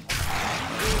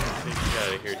 Take you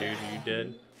out of here, dude. You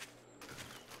dead?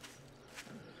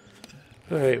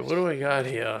 Alright, what do I got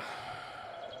here?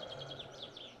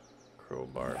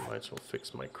 Crowbar. Might as well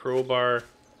fix my crowbar.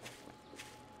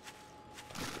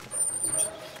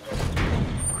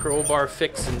 Crowbar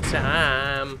fixing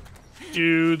time.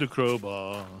 Do the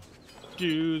crowbar.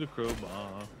 Do the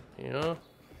crowbar. Yeah.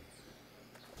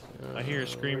 I hear a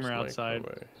screamer Where's my outside.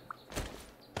 crowbar?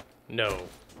 No.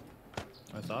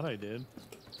 I thought I did.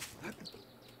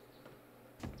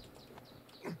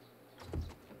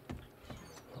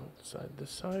 Outside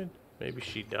this side? Maybe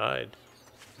she died.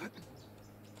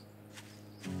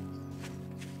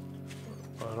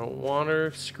 I don't want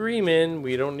her screaming.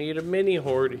 We don't need a mini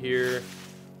horde here.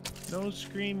 No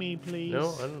screamy, please.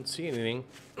 No, I don't see anything.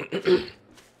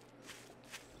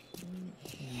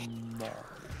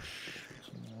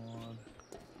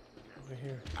 Over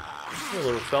here. Here,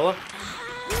 little fella.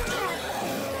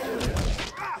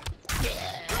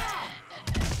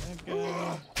 That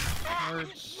guy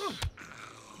hurts. What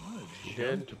a Dead.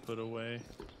 gem to put away.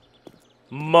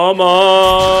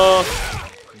 Mama!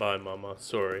 Bye, Mama.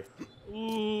 Sorry. Ooh,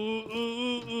 ooh,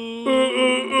 ooh, Ooh,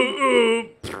 ooh.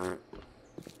 ooh,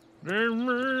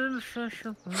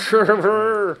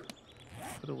 ooh,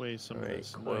 Put away some of Alright,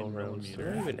 this coil 9 rounds. Do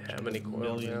millimeter. I even have any coil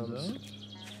Million of rounds? those.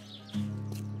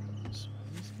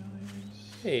 These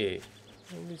guys. Hey,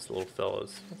 look at these little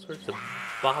fellas. What sorts of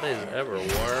bodies ever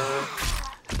were?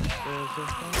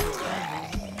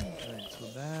 Alright, so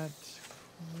that.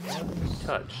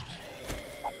 Touched.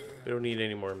 We don't need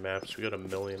any more maps. We got 1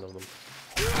 million of them.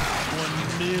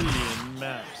 1 million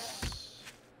maps.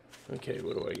 Okay,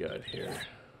 what do I got here?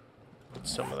 Put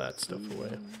some of that stuff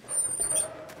away.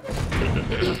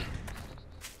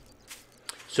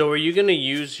 So are you gonna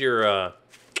use your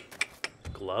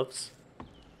gloves?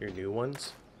 Your new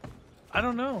ones? I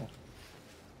don't know.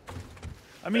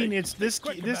 I mean, it's this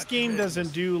game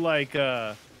doesn't do like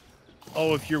oh,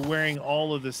 if you're wearing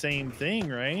all of the same thing,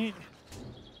 right?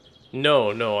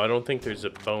 No, no, I don't think there's a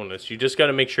bonus. You just got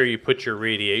to make sure you put your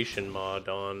radiation mod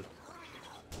on.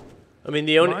 I mean,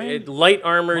 the only light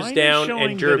armor is down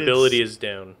and durability is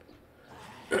down.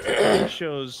 It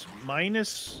shows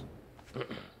 -1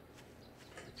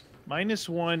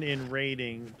 in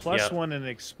rating, +1 in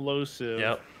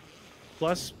explosive,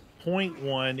 plus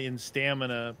 +0.1 in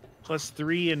stamina,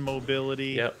 +3 in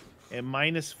mobility, and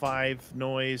 -5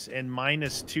 noise, and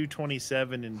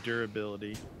 -227 in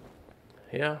durability.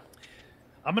 Yeah.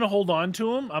 I'm gonna hold on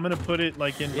to them. I'm gonna put it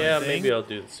like in my thing. Maybe I'll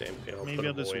do the same thing. Maybe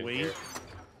I'll just wait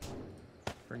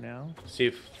for now. See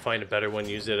if find a better one.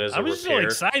 Use it as a I was repair. so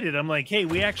excited. I'm like, hey,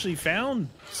 we actually found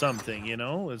something. You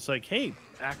know, it's like, hey,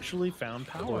 actually found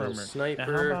power armor. Sniper.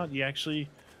 Now, how about you actually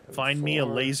find me a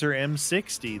laser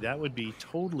M60? That would be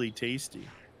totally tasty.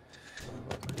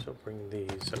 So bring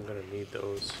these. I'm gonna need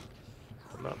those.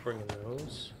 I'm not bringing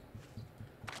those.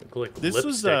 Like This lipstick.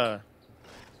 was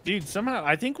dude. Somehow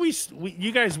I think we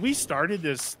started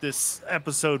this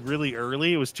episode really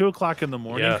early. It was 2 o'clock in the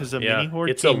morning because the mini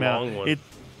horde came out.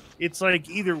 It's like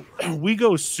either we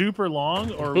go super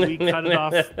long or we cut it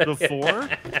off before,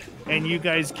 and you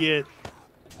guys get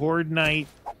horde night,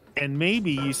 and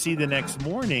maybe you see the next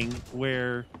morning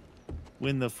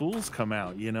when the fools come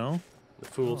out. You know, the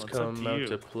fools come out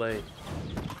to play.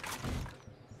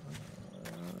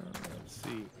 Let's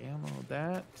see, ammo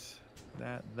that,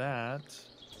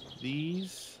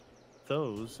 these,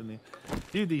 those, and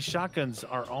dude, these shotguns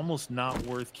are almost not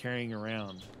worth carrying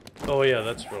around. Oh yeah,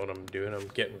 that's what I'm doing. I'm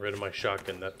getting rid of my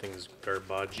shotgun. That thing's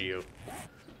garbaggio.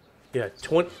 Yeah,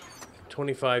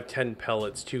 25, 10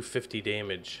 pellets, 250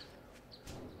 damage.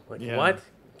 Like what?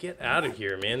 Get out of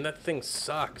here, man. That thing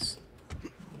sucks.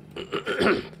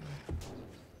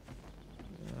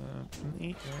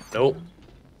 Nope.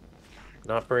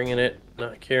 Not bringing it.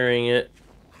 Not carrying it.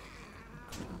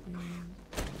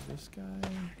 This guy.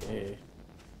 Okay.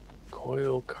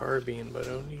 Coil carbine, but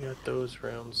I only got those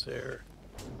rounds there.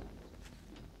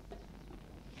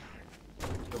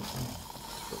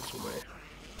 Goes away.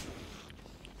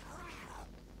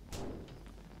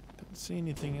 Didn't see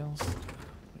anything else. I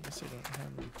guess I don't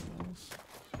have anything else.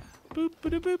 Boop,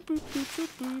 boop, boop, boop, boop, boop,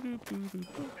 boop, boop, boop.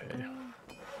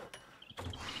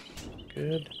 Okay.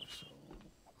 Good.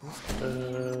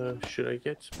 Should I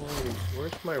get some more?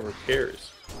 Where's my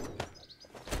repairs?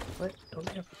 What? Don't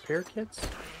I have repair kits?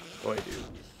 Oh, I do.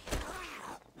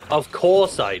 Of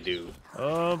course I do.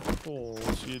 Of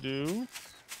course you do.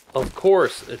 Of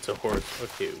course it's a horse.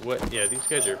 Okay, what? Yeah, these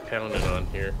guys are pounding on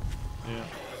here. Yeah.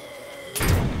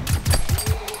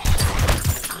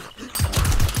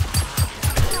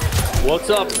 What's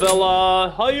up,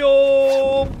 fella?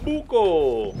 Hiyo,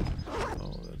 buko.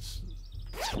 Oh, that's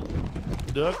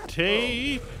duct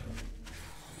tape.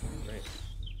 Right.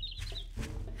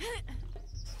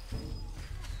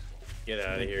 Get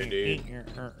out of here, dude.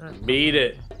 Beat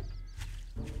it.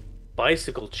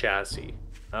 Bicycle chassis.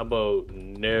 How about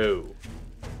no?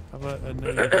 How about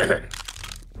another?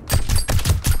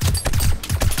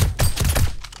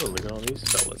 Oh, look at all these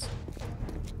fellas.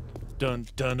 Dun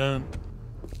dun dun.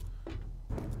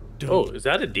 Oh, is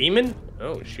that a demon?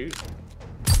 Oh, shoot.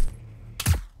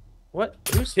 What?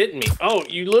 Who's hitting me? Oh,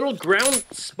 you little ground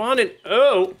spawning.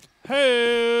 Oh.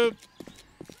 Hey.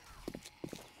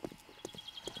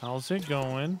 How's it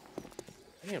going?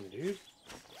 Damn, dude.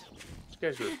 These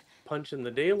guys were punching the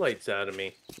daylights out of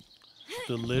me.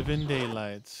 The living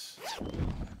daylights.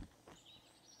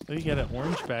 Oh, you got an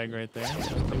orange bag right there.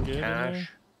 Something good in there?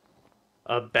 Cash.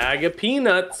 A bag of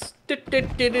peanuts.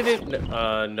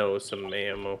 No, some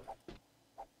ammo.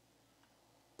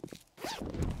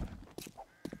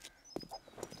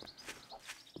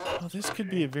 Oh, this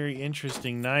could be a very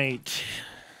interesting night.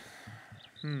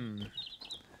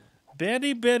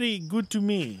 Very, very good to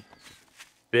me.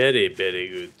 Very, very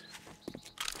good.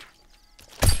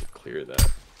 I should clear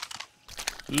that.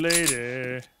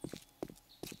 Later.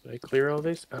 Did I clear all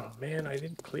this? Oh man, I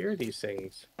didn't clear these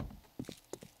things.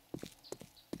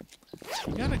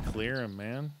 You gotta clear them,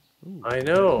 man. Ooh. I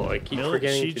know. I keep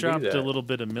forgetting to do that. She dropped a little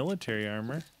bit of military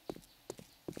armor.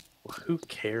 Well, who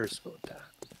cares about that?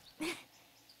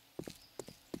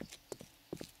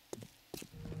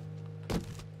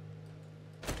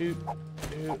 Doot,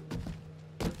 doot.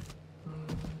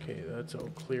 Okay, that's all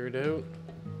cleared out.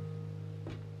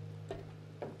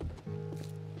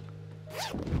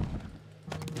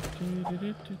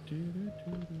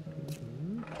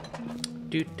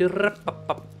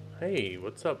 Hey,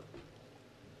 what's up?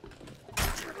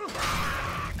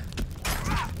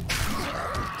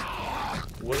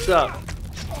 What's up?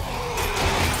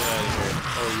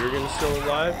 Oh, you're still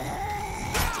alive?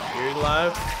 You're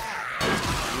alive?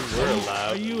 You were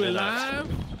alive. Are you alive?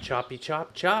 Choppy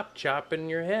chop chop, chopping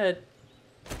your head.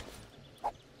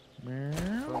 Meow.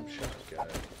 Oh, shot guy.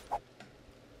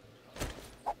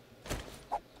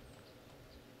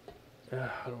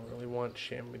 I don't really want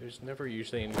chamois. There's never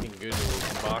usually anything good in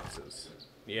these boxes.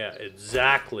 Yeah,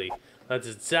 exactly. That's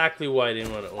exactly why I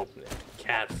didn't want to open it.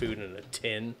 Cat food in a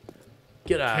tin.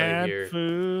 Get out of here. Cat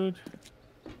food.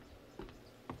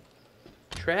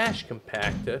 Trash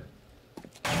compactor.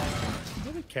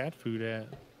 Where the cat food at?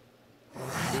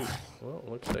 Oh, shoot. Well,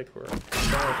 looks like we're...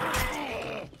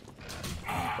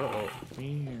 Uh-oh.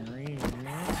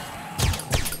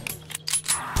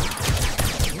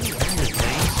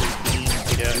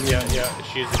 Yeah.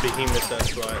 She's a behemoth,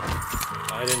 that's why.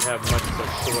 I didn't have much of a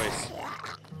choice.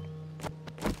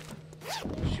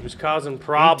 She was causing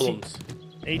problems.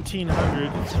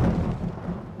 1800.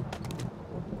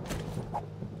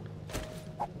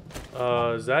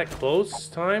 Is that close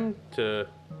time to?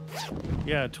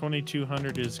 Yeah,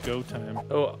 2200 is go time.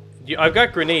 Oh, I've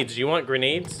got grenades. Do you want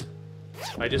grenades?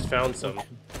 I just found some.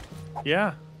 Yeah,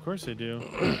 of course I do.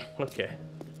 Okay.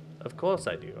 Of course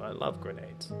I do. I love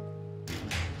grenades.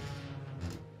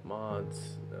 Mods.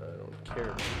 No, I don't care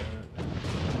about that.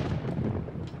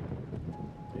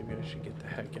 Maybe I should get the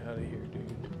heck out of here,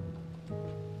 dude.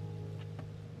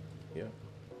 Yeah.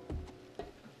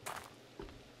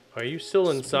 Are you still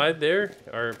inside there?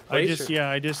 Or I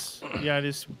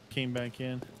just came back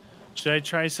in. Should I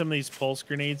try some of these pulse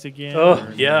grenades again?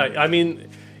 Oh, yeah. I mean,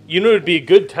 you know, it'd be a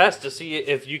good test to see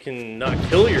if you can not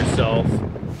kill yourself.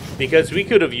 Because we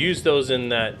could have used those in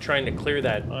that, trying to clear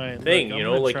that thing, look, you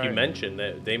know, like you mentioned.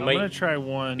 That they might I'm gonna try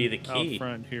one be the key. out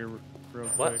front here real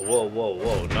What? quick. Whoa, whoa,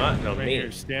 whoa. Not right me.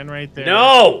 here. Stand right there.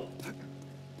 No! Right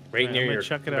Right, near I'm gonna your,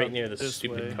 chuck it right out near the this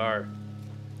stupid way. car.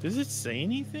 Does it say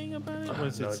anything about it? What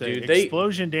does No, it say? dude,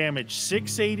 Explosion damage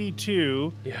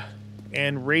 682 Yeah.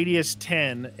 and radius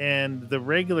 10, and the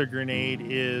regular grenade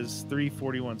is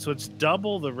 341. So it's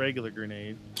double the regular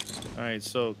grenade. All right,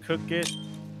 so cook it,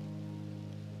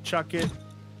 chuck it.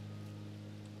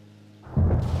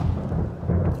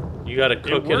 You gotta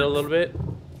cook it a little bit?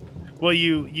 Well,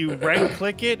 you right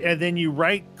click it, and then you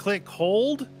right click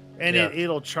hold, and Yeah.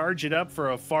 it'll charge it up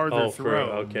for a farther throw.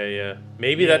 Okay, yeah.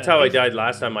 Maybe that's how I died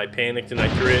last time. I panicked and I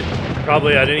threw it.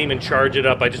 Probably I didn't even charge it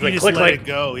up. I just You went just click, let click. it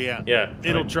go, yeah. Yeah.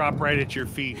 It'll drop right at your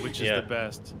feet, which is Yeah. the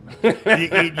best.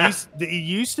 it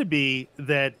used to be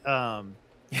that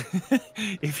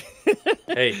if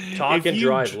Hey, talk if and you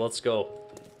drive. Let's go.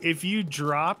 if you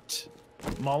dropped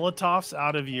Molotovs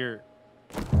out of your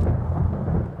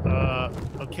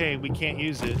okay, we can't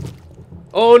use it.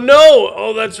 Oh no!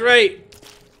 Oh, that's right.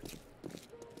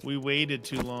 We waited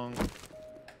too long.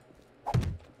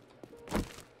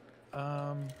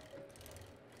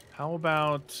 How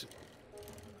about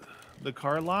the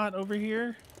car lot over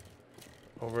here?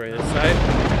 Over this side.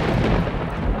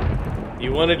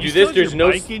 You want to do You this? still have There's your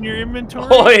no. bike in your inventory.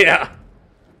 Oh yeah.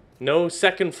 No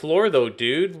second floor though,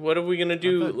 dude. What are we gonna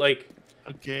do? Like,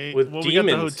 Okay. with well, we got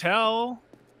the demons. hotel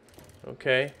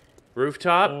okay,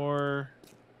 rooftop. or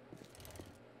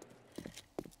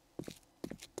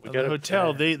We the got a-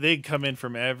 hotel. They come in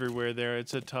from everywhere. There,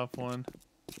 it's a tough one.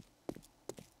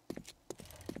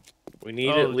 We need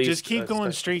at least. Just keep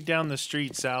going straight down the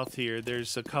street south here.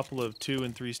 There's a couple of 2-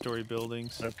 and 3-story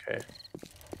buildings. Okay.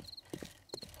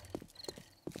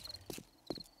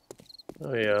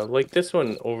 Oh yeah, like this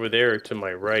one over there to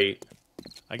my right.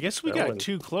 I guess we That got one-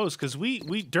 too close because we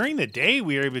during the day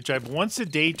we were able to drive. Once the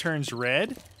day turns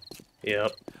red,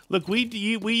 Yep. look, we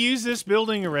use this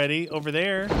building already over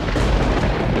there.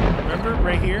 Remember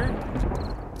right here?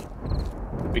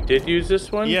 We did use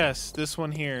this one. Yes, this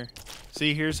one here.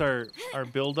 See, here's our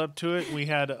build up to it. We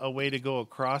had a way to go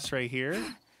across right here.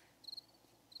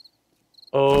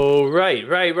 Oh right.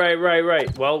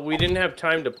 Well, we didn't have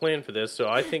time to plan for this, so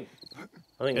I think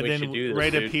And we then should do this.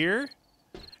 right dude. up here.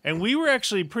 And we were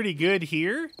actually pretty good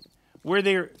here. Where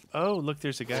they're... Oh, look,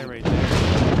 there's a guy right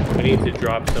there. We need to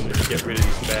drop some to get rid of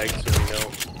these bags so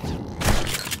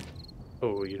we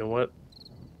know. Oh, you know what?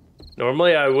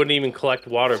 Normally I wouldn't even collect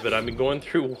water, but I've been going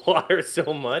through water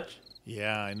so much.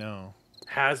 Yeah, I know.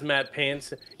 Hazmat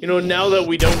pants. You know, now that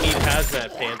we don't need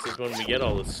hazmat pants is when we get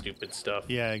all this stupid stuff.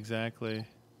 Yeah, exactly.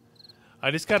 I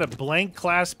just got a blank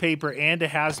class paper and a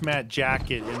hazmat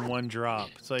jacket in one drop.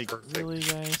 It's like, Perfect. really,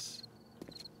 guys?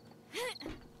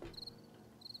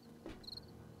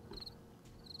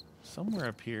 Somewhere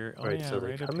up here. Oh, Right, yeah, so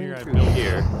they're right up coming here. I through built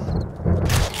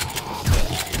here.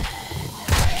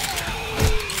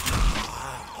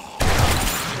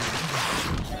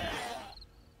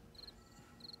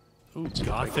 Ooh, I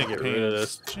gothic can get rid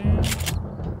of pants.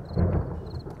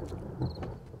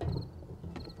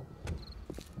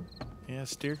 Yeah,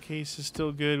 staircase is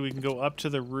still good. We can go up to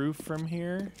the roof from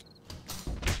here.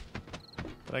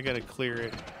 But I gotta clear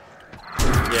it.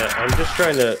 Yeah, I'm just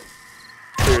trying to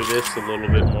clear this a little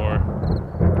bit more.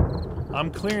 I'm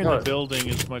clearing the building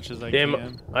as much as I Damn,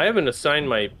 can. I haven't assigned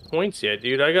my points yet,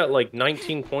 dude. I got like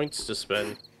 19 points to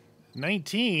spend.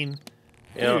 19?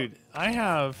 Yeah. Dude, I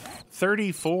have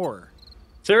 34.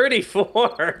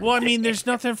 34. Well, I mean, there's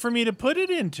nothing for me to put it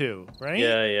into, right?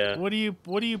 Yeah, yeah. What do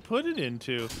you put it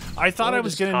into? I thought Well, I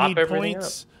was just going to top need everything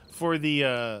points for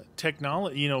the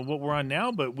technology, you know, what we're on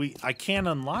now, but I can't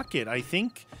unlock it. I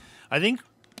think I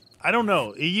don't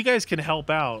know. You guys can help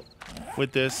out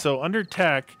with this. So under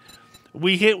tech,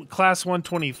 we hit class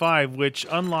 125, which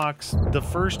unlocks the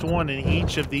first one in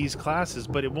each of these classes,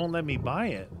 but it won't let me buy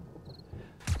it.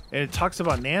 And it talks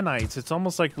about nanites. It's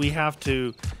almost like we have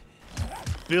to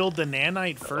build the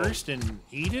nanite first and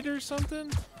eat it or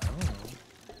something? I don't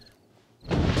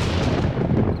know.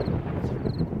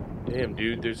 Damn,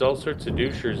 dude, there's all sorts of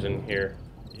douchers in here.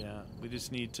 Yeah, we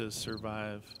just need to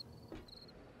survive.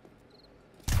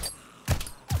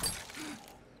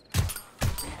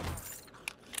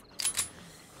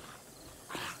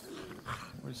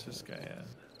 Where's this guy at?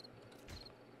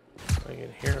 I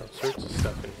can hear all sorts of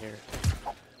stuff in here.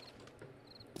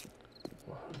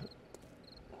 What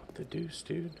the deuce,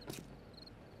 dude?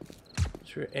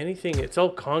 Is there anything? It's all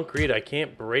concrete. I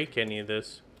can't break any of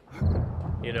this.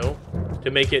 You know?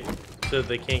 To make it so that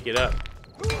they can't get up.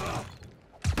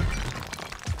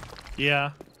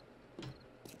 Yeah.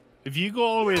 If you go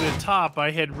all the way to the top,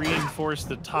 I had reinforced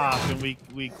the top, and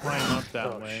we climb up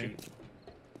that way. Shoot.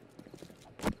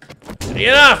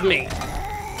 Get off me!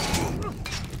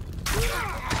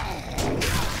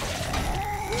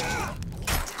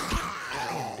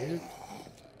 Dude.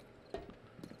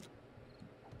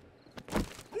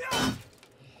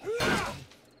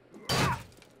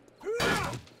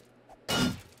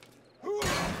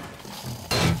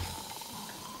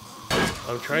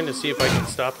 I'm trying to see if I can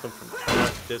stop them from coming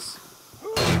up this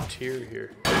tier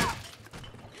here.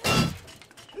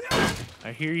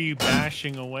 I hear you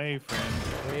bashing away, friend.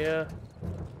 Oh, yeah.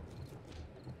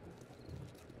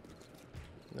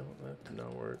 No, that did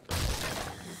not work.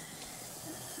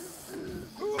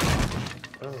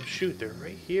 Oh, shoot, they're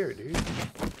right here, dude.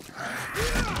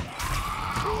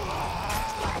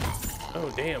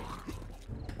 Oh, damn.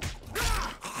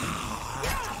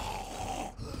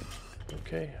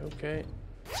 Okay, okay.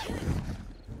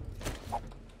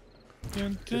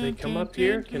 Do they come up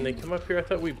here? Can they come up here? I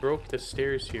thought we broke the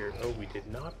stairs here. Oh, we did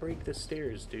not break the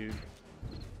stairs, dude.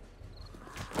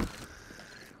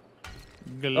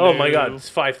 Hello. Oh my god, it's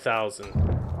 5,000.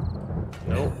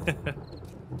 Nope.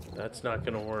 That's not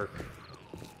gonna work.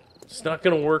 It's not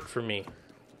gonna work for me.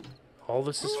 All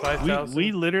this is 5,000?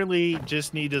 We literally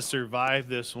just need to survive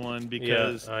this one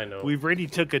because I know. we've already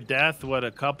took a death, what,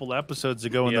 a couple episodes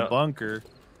ago in the bunker.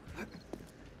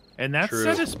 And that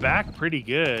set us back pretty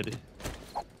good.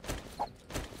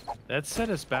 That set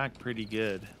us back pretty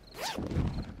good.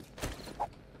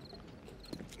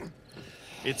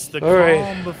 It's the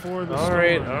calm before the storm.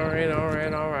 Alright.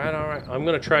 I'm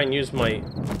gonna try and use my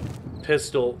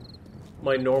pistol,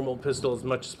 my normal pistol, as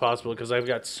much as possible because I've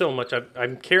got so much.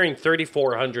 I'm carrying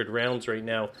 3,400 rounds right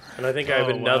now, and I think I have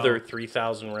another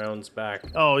 3,000 rounds back.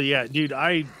 Oh yeah, dude.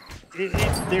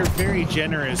 They're very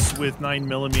generous with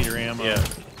 9mm ammo. Yeah.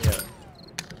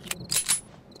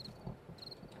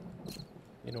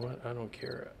 You know what? I don't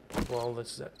care. Well, I'm gonna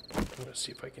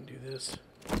see if I can do this.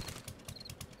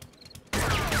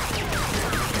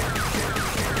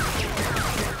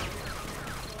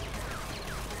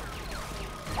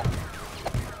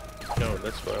 No,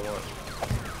 that's what I want.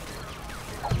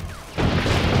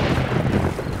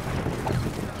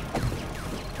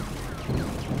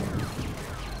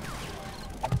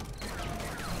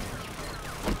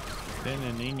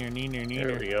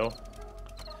 There we go.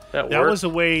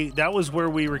 That was where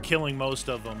we were killing most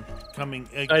of them.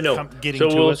 I know. Getting so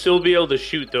to we'll us. still be able to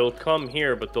shoot. They'll come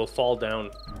here, but they'll fall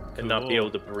down and not be able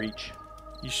to breach.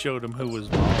 You showed them who was.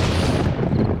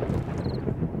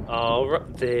 All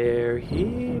right, there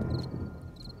he.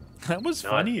 That was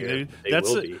funny, dude.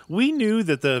 Will be. We knew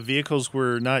that the vehicles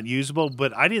were not usable,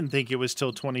 but I didn't think it was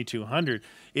till 2200.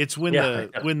 It's when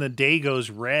the day goes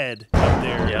red up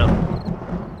there. Yeah.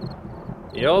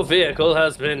 Your vehicle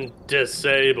has been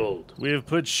disabled. We have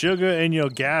put sugar in your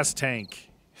gas tank.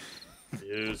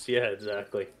 Yeah,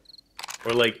 exactly.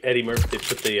 Or like Eddie Murphy, they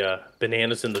put the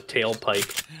bananas in the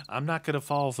tailpipe. I'm not gonna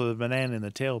fall for the banana in the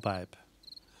tailpipe.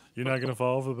 You're not gonna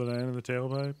fall for the banana in the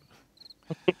tailpipe?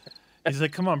 He's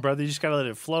like, come on, brother, you just gotta let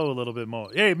it flow a little bit more.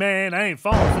 Hey, man, I ain't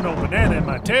falling for no banana in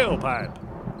my tailpipe.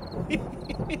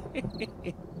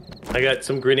 I got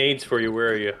some grenades for you.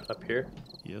 Where are you? Up here?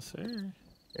 Yes, sir.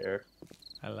 Here.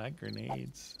 I like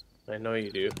grenades. I know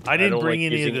you do. I didn't bring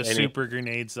any of the super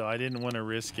grenades, though. I didn't want to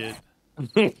risk it.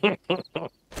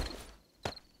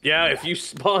 Yeah, if you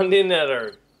spawned in at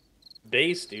our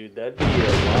base, dude, that'd be a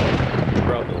lot of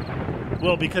trouble.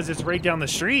 Well, because it's right down the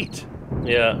street.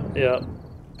 Yeah.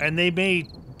 And they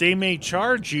may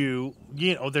charge you.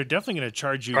 You know, they're definitely going to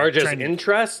charge you. Charge us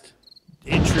interest?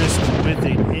 Interest with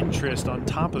an interest on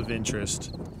top of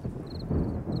interest.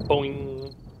 Boing.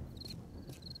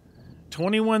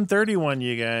 2131,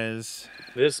 you guys.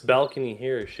 This balcony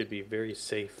here should be very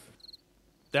safe.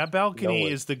 That balcony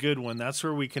is the good one. That's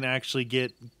where we can actually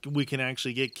get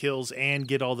kills and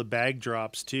get all the bag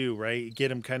drops too, right? Get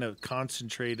them kind of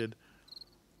concentrated.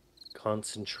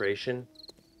 Concentration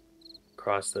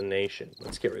across the nation.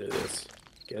 Let's get rid of this.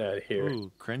 Get out of here.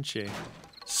 Ooh, crunchy.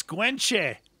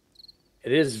 Squenchy!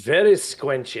 It is very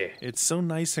squenchy. It's so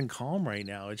nice and calm right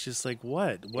now. It's just like,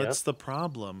 what? What's the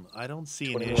problem? I don't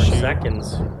see an 20 issue. more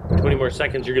seconds. 20 more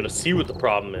seconds, you're going to see what the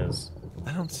problem is.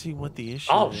 I don't see what the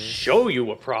issue I'll is. show you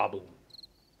a problem.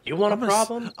 You want a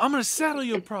problem? I'm going to settle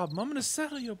your problem. I'm going to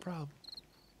settle your problem.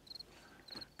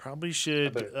 Probably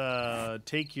should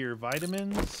take your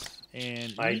vitamins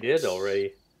and I eat. did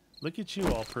already. Look at you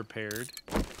all prepared.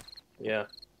 Yeah.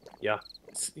 Yeah.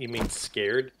 You mean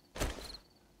scared?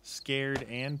 Scared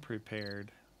and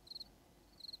prepared.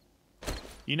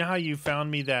 You know how you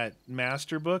found me that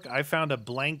master book? I found a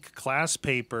blank class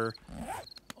paper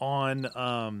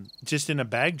on just in a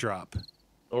bag drop.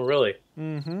 Oh, really?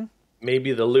 Mm-hmm.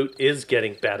 Maybe the loot is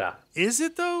getting better. Is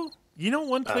it, though? You know,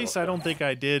 one place I don't think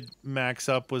I did max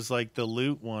up was, like, the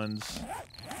loot ones.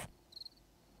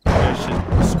 I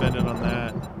should spend it on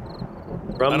that.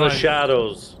 From the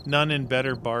shadows. None in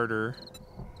better barter.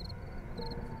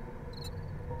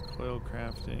 Coil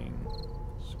crafting.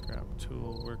 Scrap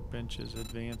tool. Workbenches.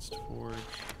 Advanced forge.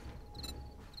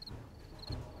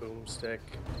 Boomstick.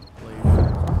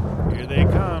 Flavor. Here they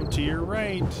come, to your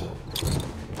right.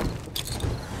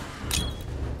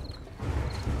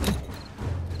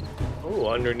 Oh,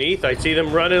 underneath. I see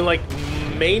them running like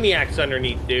maniacs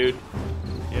underneath, dude.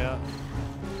 Yeah.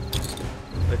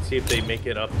 Let's see if they make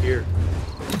it up here.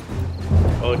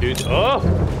 Oh, dude. Oh!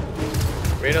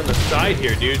 Right on the side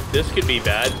here, dude. This could be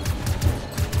bad.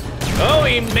 Oh,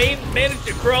 he managed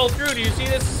to crawl through. Do you see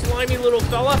this slimy little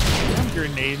fella? I'm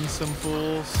grenading some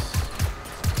fools.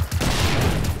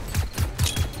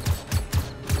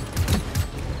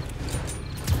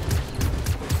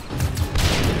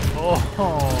 Oh,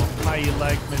 how you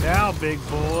like me now, big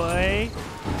boy?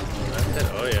 That's it.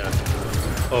 Oh, yeah.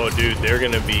 Oh, dude, they're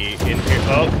going to be in here.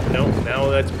 Oh, no. Now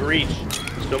that's breach.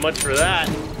 So much for that.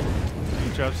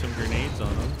 You dropped some grenades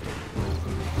on them.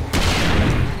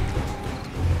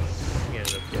 He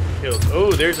ended up getting killed.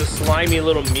 Oh, there's a slimy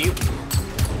little mutant.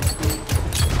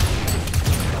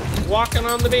 Walking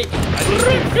on the beach.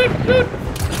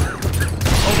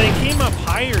 Oh, they came up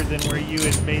higher than where you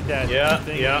had made that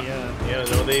thing. Yeah,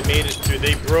 no, they made it through.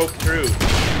 They broke through.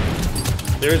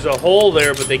 There's a hole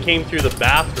there, but they came through the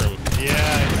bathroom. Yeah,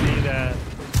 I see that.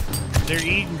 They're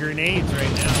eating grenades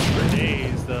right now for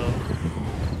days, though.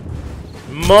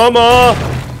 Mama!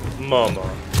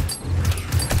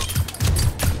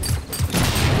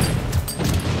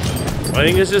 I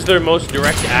think this is their most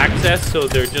direct access, so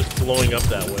they're just flowing up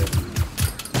that way.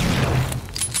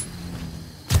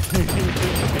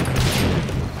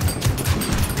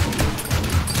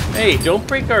 Hey, don't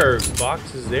break our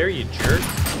boxes there, you jerks.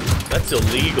 That's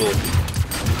illegal.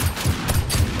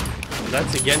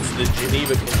 That's against the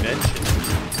Geneva Convention.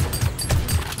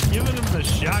 Giving them the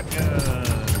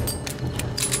shotgun.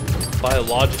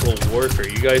 Biological warfare.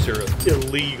 You guys are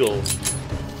illegal.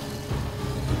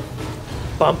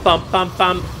 Bum, bum, bum,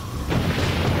 bum.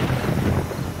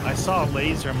 I saw a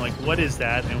laser. I'm like, what is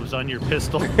that? And it was on your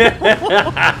pistol.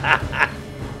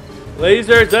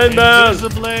 Lasers inbound!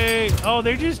 Invisibly. Oh,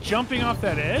 they're just jumping off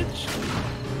that edge?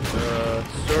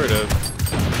 Sort of.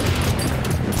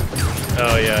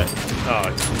 Oh, yeah. Oh,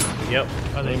 yep.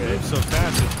 Oh, they move so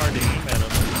fast, it's hard to aim at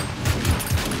them.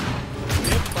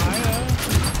 Get fire.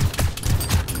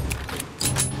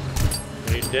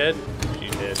 Are you dead? She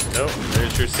did. Nope,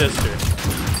 there's your sister.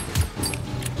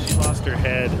 She lost her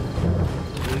head.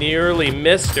 Nearly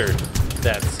missed her,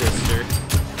 that sister.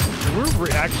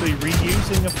 We're actually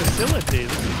reusing a facility.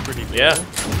 This is pretty cool. Yeah,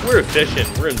 we're efficient.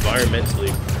 We're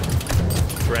environmentally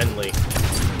friendly.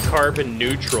 Carbon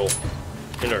neutral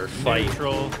in our fight.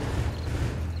 Neutral.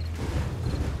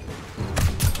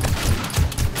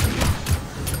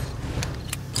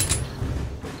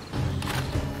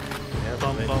 Yeah,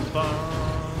 Bum, bum, bum.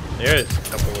 there's a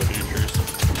couple of neuters.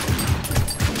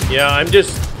 Yeah, I'm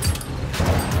just...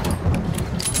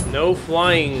 No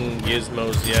flying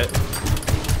gizmos yet.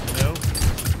 Nope.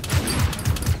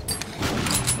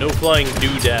 No flying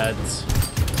doodads.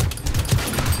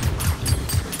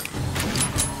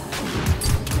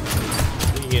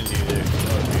 What are you gonna do there?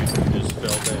 Oh, dude, just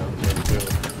fell down. There we go.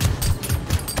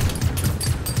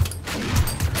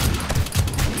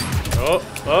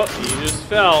 Oh, you just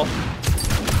fell.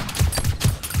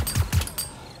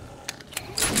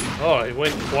 Oh, it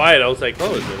went quiet. I was like,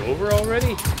 oh, is it over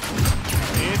already?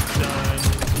 It's done.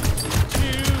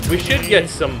 We should get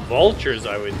some vultures,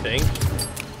 I would think.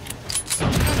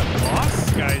 Some kind of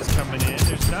boss guys coming in.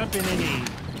 There's not been any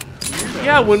weirdos.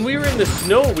 Yeah, when we were in the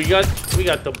snow, we got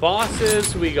the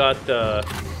bosses, we got the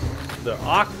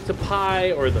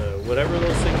octopi or the whatever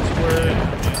those things were.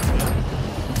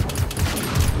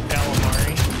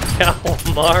 Calamari.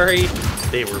 calamari.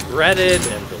 They were breaded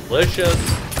and delicious.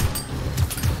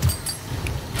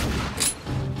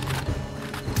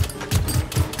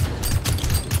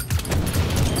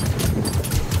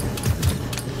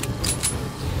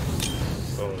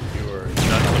 Oh, you are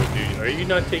not so dude. Are you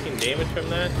not taking damage from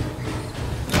that?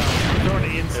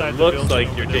 Inside it looks the like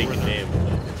you're taking damage.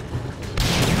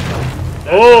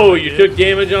 Oh, you took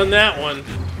damage on that one.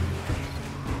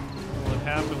 What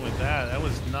happened with that? That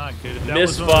was not good. If that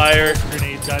Misfire. was one of those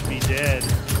grenades, I'd be dead.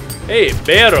 Hey,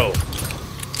 Barrow.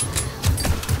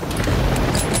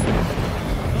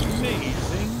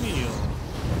 Amazing meal.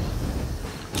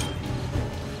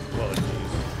 Well,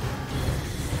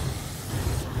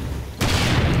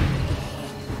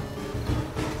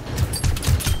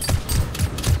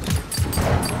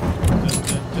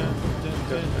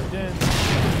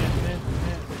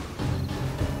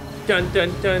 Dun dun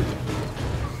dun.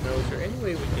 Now, is there any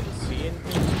way we can see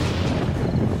anything?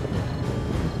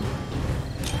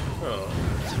 Oh.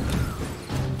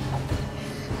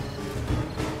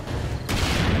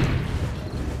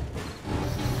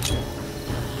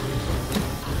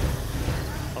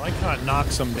 I like how it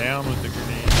knocks them down with the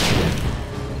grenade.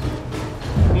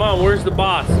 Come on, where's the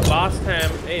boss? Boss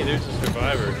time. Hey, there's a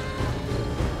survivor.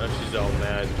 Oh, she's all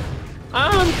mad.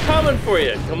 I'm coming for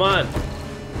you. Come on.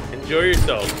 Enjoy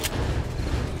yourself.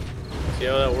 See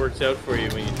how that works out for you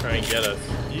when you try and get us.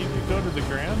 You could go to the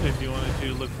ground if you wanted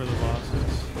to look for the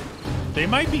bosses. They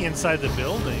might be inside the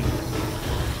building.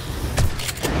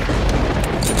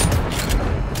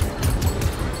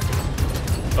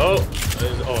 Oh,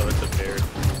 that's a bear.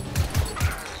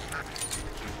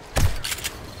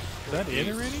 Is that it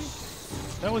already?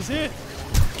 That was it.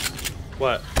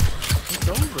 What? It's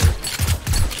over.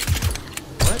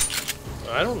 What?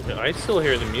 I still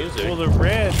hear the music. Well, the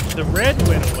red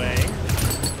went away.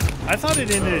 I thought it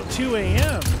ended at 2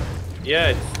 a.m.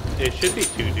 Yeah, it should be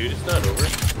 2, dude. It's not over.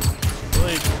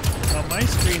 Well, on my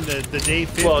screen, the day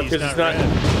 50 well, is not red.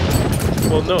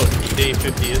 Well, no, day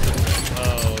 50 isn't.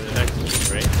 Oh, yeah.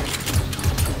 Next, right?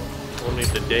 Only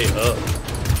the day up.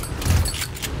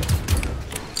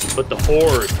 But the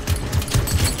Horde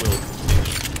will.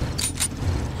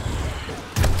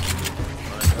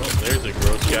 Oh, there's a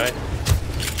gross guy.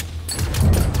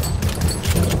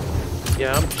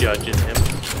 Yeah, I'm judging him.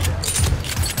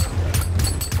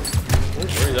 Oh,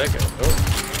 where's that guy? Oh.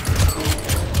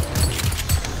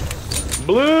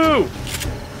 Blue!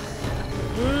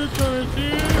 Blue trying to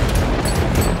see.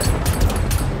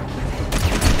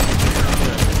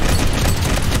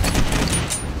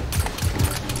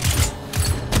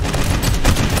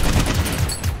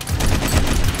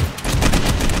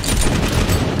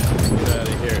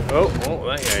 Oh,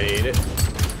 that guy ate it.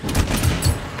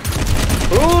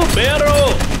 Ooh, Barrow!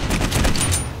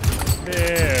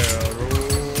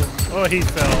 Oh, he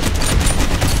fell.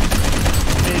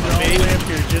 Made all the way up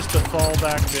here just to fall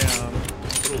back down.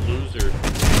 Little loser.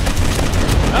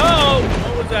 Oh,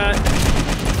 what was that?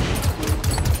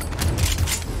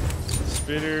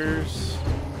 Spitters.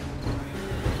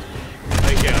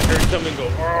 Okay, I heard something go.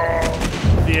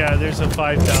 Oh. Yeah, there's a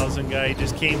 5,000 guy. He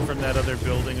just came from that other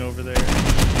building over there.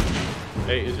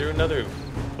 Hey, is there another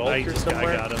vulture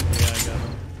somewhere? I got him. Yeah, I got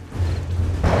him.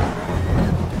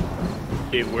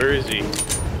 Okay, where is he?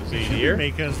 Is he here?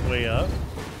 Making his way up. I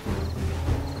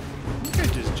think I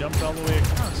just jumped all the way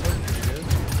across. That was pretty good.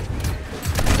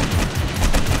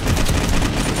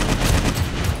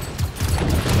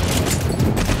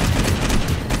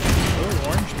 Oh,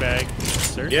 orange bag.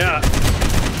 Search. Yeah.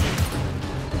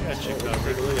 I got you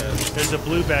covered. Look at that. There's a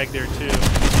blue bag there too.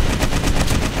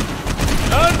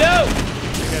 Oh no!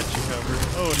 I got you covered.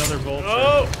 Oh, another vulture.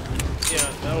 Oh! Yeah,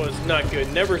 that was not good.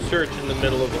 Never search in the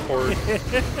middle of a horde.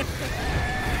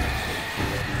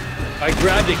 I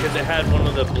grabbed it because it had one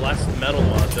of the blessed metal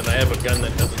mods, and I have a gun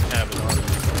that doesn't have it on it.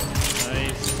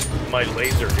 Nice. My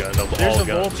laser gun of There's all a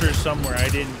guns. vulture somewhere. I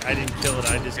didn't kill it.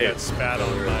 I just got spat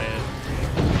on by it.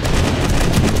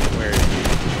 Where is he?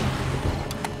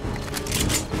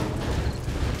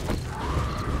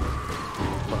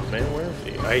 Oh man, where is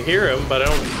he? I hear him, but I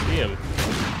don't see him.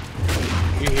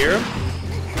 You hear him?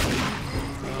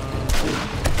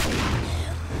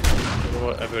 You know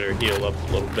what? I better heal up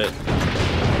a little bit.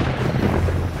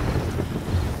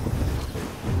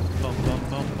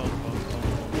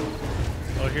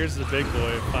 Oh, here's the big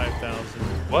boy at 5,000.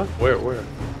 What? Where?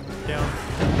 Down.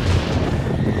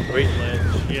 Wait. Ledge.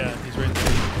 Yeah, he's right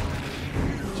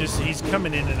there. He's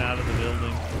coming in and out of the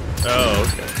building. Oh,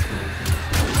 okay.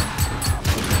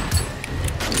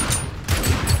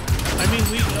 I mean,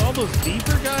 all those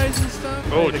deeper guys and stuff.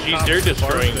 Oh, the geez, cops they're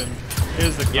destroying.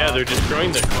 Here's the Yeah, cop. they're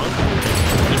destroying the concrete.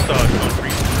 I just saw a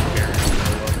concrete here.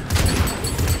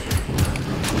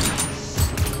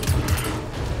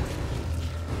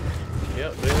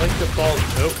 Yeah, they like to fall.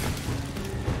 Oh,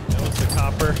 That was the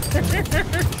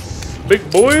copper.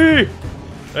 big boy!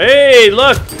 Hey,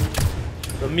 look!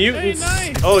 The mutants.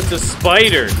 Hey, nice. Oh, it's a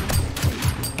spider.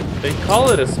 They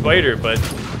call it a spider, but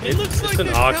It looks it's like an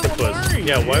a octopus. calamari,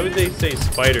 Yeah, why dude. would they say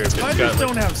spider if it's Spiders got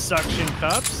don't like... have suction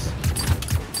cups.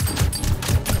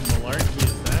 What kind of malarkey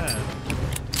is that?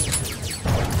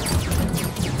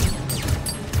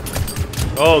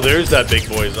 Oh, there's that big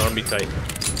boy, zombie titan.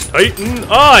 Titan!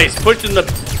 Oh, he's pushing the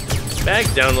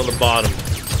bag down on the bottom.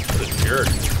 What a jerk.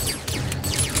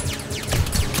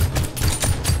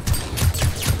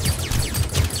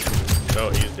 Oh,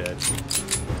 he's dead.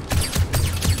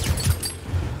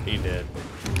 He dead.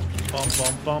 Bump,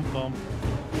 bump, bump, bump.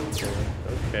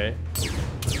 Okay.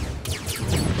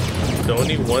 It's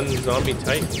only one zombie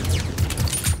titan.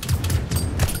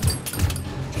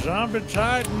 Zombie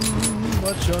Titan,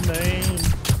 what's your name?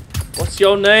 What's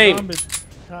your name? Zombie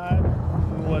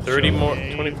Titan, what's 30 your more,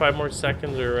 name? 25 more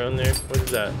seconds or around there. What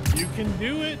is that? You can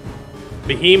do it.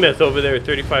 Behemoth over there,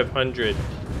 3,500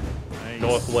 Nice.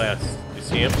 northwest. You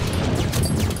see him?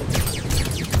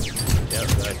 Yeah,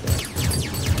 that guy.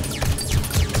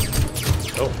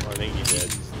 Oh, I think he's dead.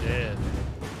 He's dead.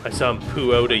 I saw him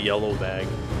poo out a yellow bag.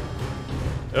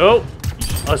 Oh,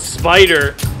 a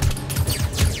spider.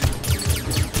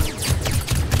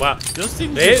 Wow. Those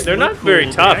things They're just not look very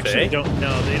cool. tough, They actually eh? don't.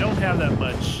 No, they don't have that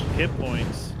much hit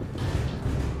points.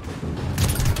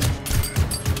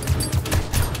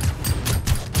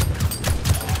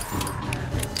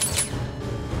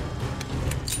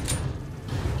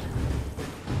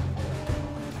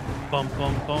 Bum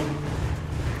bum bum.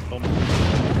 Bum.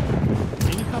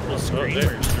 Need a couple of Oh, there.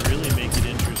 screamers to really make it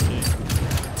interesting.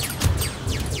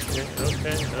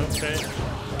 Okay, okay.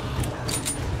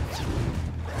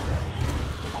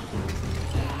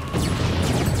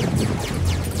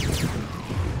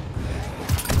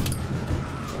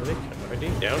 Are they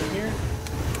down here?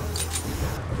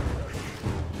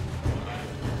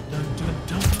 Dun, dun,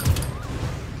 dun.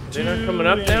 They're not coming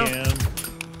up 2 now? a.m.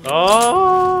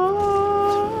 Oh!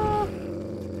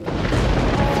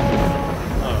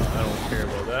 Oh, I don't care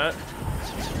about that.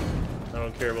 I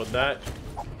don't care about that.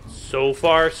 So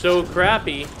far, so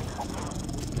crappy.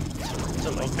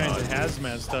 Oh my All kinds of God.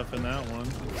 hazmat stuff in that one.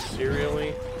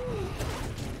 Serially?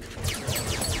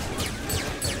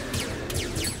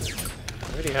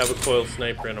 I already have a coil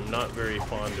sniper and I'm not very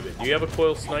fond of it. Do you have a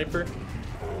coil sniper?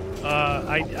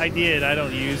 I did. I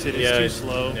don't use it. It's Yeah, too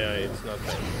slow. Yeah, it's not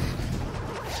that.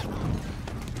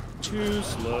 Too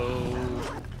slow.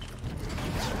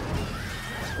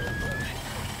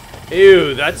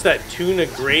 Ew, that's that tuna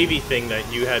gravy thing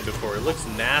that you had before. It looks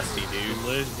nasty,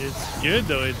 dude. It's good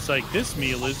though. It's like this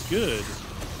meal is good.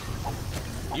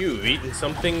 You've eaten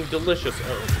something delicious.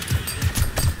 Oh.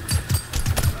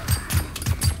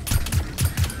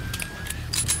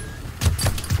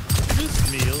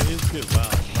 This meal is good. Wow,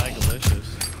 my delicious.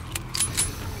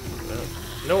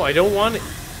 No, I don't want it.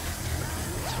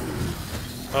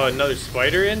 Oh, another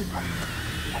spider in?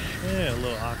 Yeah, a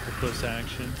little octopus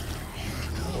action.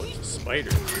 Oh, it's a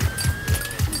spider.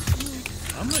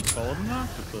 I'm gonna call it an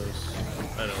octopus.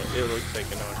 I don't know. It looks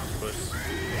like an octopus,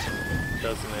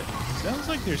 doesn't it? Sounds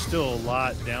like there's still a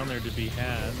lot down there to be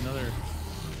had. Another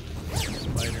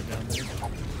spider down there.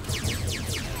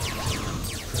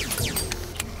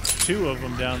 2 of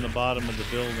them down the bottom of the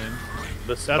building.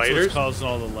 The That's spiders? what's causing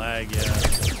all the lag, yeah.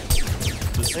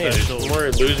 The Hey, special there's more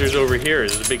losers over here.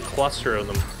 There's a big cluster of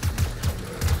them.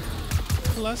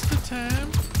 cluster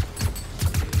time.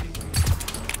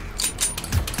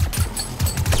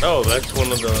 Oh, that's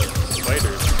one of the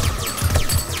spiders.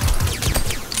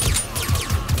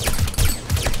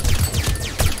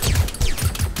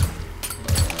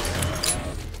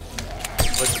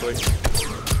 Looks like...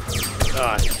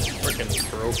 Ah, it's freaking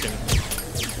broken.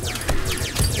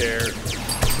 There.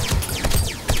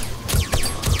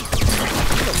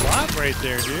 There's a lot right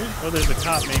there, dude. Oh, there's a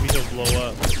cop. Maybe he'll blow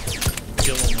up.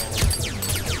 Kill them all.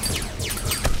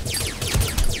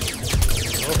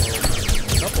 Uh-oh.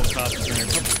 A couple cops in there. A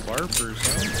couple barfers,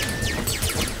 huh?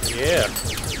 Yeah.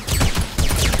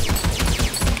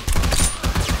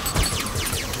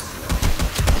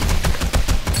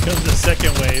 Comes the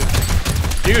second wave.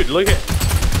 Dude, look at...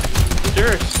 Is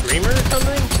there a screamer or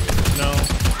something? No.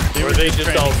 Or were are they just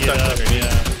trying to all get stuck up, underneath?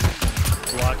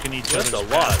 yeah. Blocking each That's other's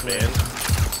a lot, pathway. man.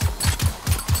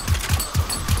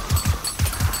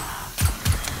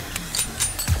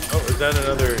 Oh, is that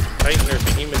another Titan or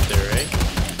Behemoth there, eh?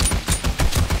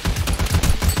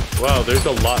 Wow, there's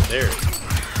a lot there.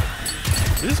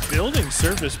 This building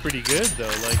surface pretty good though.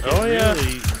 Like it Oh, yeah.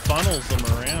 really funnels them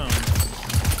around.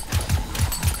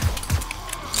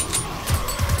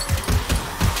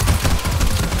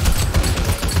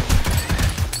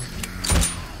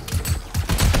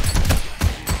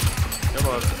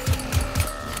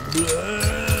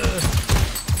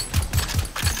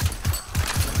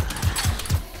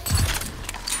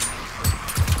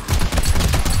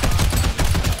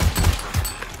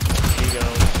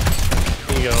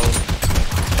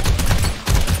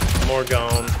 more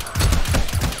gone.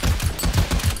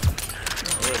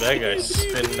 Oh, that guy's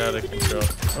spinning out of control.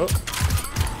 Oh,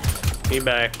 he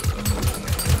back.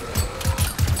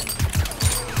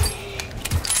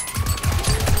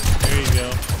 There you go.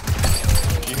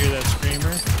 You hear that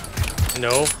screamer?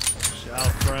 No.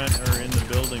 Out front or in the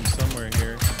building somewhere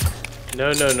here.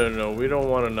 No, no, no, no. We don't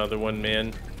want another one,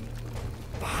 man.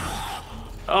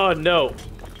 Oh, no.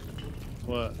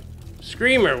 What?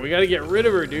 Screamer. We gotta get rid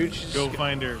of her, dude. She's Go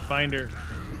find her. Find her.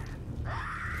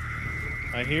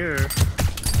 I hear her.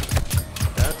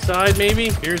 that side,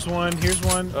 maybe? Here's one. Here's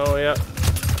one. Oh, yeah.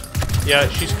 Yeah,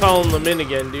 she's calling them in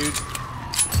again, dude.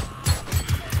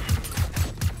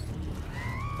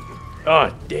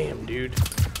 Oh, damn, dude.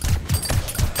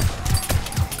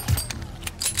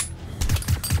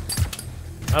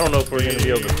 I don't know if we're going to be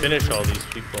able to finish all these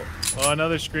people. Oh,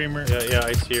 another screamer. Yeah, yeah,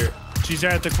 I see her. She's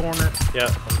at the corner. Yeah,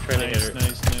 I'm trying to hit her.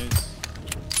 Nice, nice.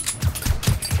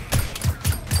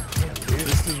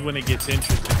 This is when it gets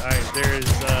interesting. All right, there's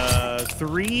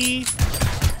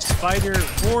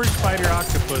four spider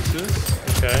octopuses.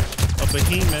 Okay. A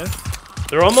behemoth.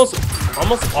 They're almost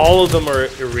all of them are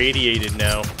irradiated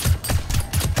now.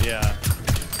 Yeah.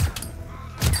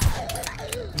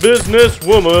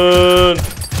 Businesswoman.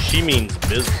 She means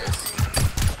business.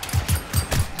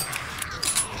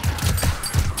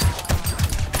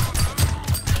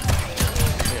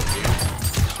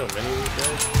 So many of these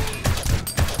guys.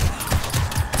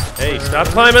 Hey, stop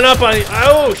climbing up on.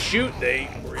 Oh shoot! They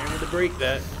were able to break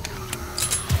that.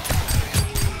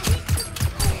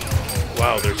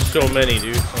 Wow, there's so many,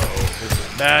 dude. Uh-oh, this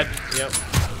is bad. Yep.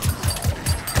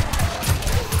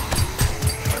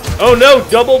 Oh no,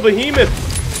 double behemoth!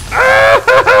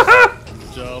 Ah!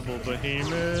 Double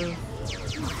behemoth.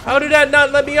 How did that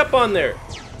not let me up on there?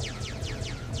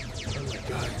 Oh my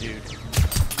god, dude.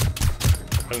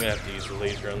 I'm gonna have to use the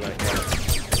laser on that guy.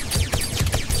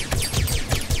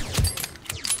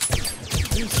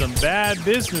 There's some bad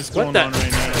business going on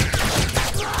right now.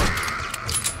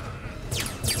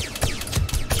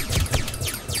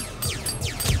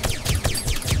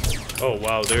 Oh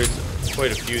wow, there's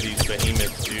quite a few of these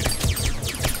behemoths, dude.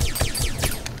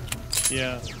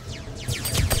 Yeah.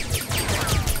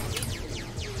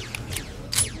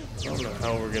 I don't know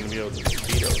how we're gonna be able to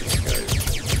beat all these guys.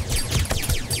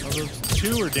 Well, those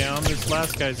two are down. This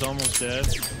last guy's almost dead.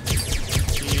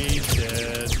 He's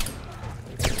dead.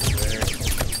 There.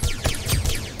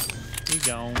 He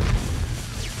gone.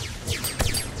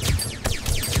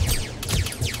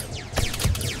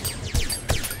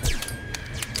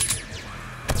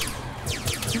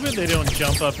 Too bad they don't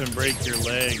jump up and break your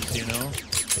legs, you know?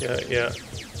 Yeah, yeah.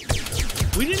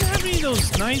 We didn't have any of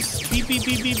those nice beep beep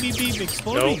beep beep beep beep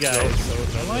exploding guys.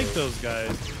 Nope. I like those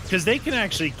guys because they can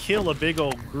actually kill a big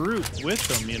old group with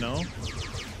them, you know.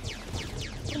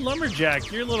 Well,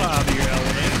 lumberjack, you're a little out of your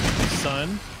element,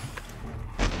 son.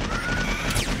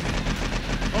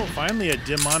 Oh, finally a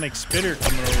demonic spitter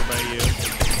coming over by you.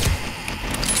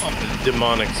 Oh,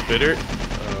 demonic spitter.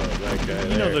 Oh, that guy there.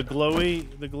 You know the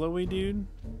glowy dude.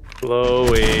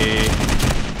 Chloe.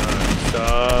 I'm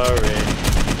sorry.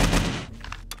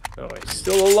 Oh, he's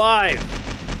still alive.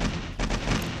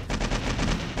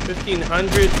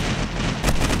 1,500.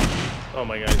 Oh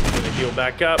my god, he's gonna heal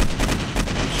back up.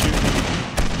 Shoot.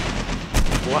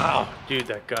 Wow, dude,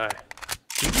 that guy.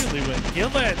 He really went. Kill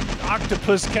that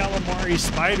octopus calamari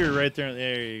spider right there.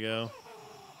 There you go.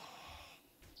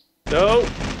 No.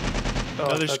 Oh,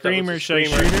 Another screamer. Should I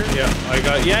shoot her? Yeah, I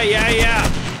got. Yeah.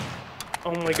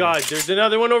 Oh my god, there's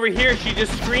another one over here. She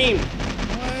just screamed.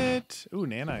 What? Ooh,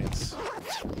 nanites.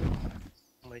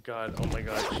 Oh my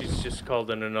god, she's just called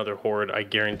in another horde, I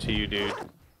guarantee you, dude.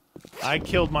 I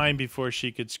killed mine before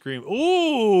she could scream.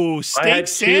 Ooh, steak had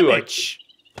sandwich.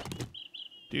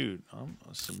 Dude,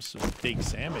 some steak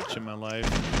sandwich in my life.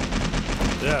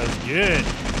 That was good.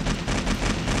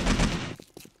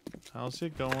 How's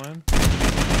it going?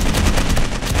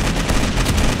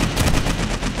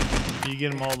 You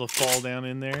get them all to fall down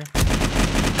in there?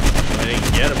 I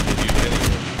didn't get them to do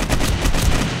anything.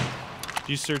 Did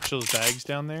you search those bags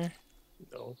down there?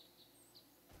 No.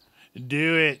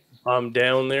 Do it. I'm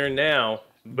down there now.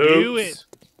 Boots. Do it.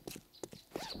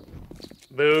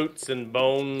 Boots and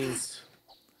bones.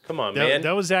 Come on, man.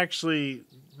 That was actually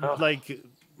like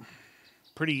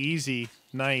pretty easy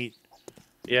night.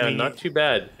 Yeah, I mean, not too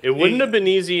bad. It wouldn't have been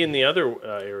easy in the other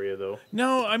area, though.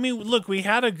 No, I mean, look, we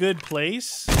had a good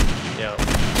place. Yeah.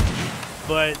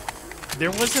 But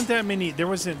there wasn't that many. There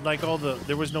wasn't like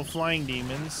there was no flying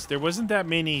demons. There wasn't that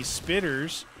many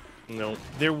spitters. No.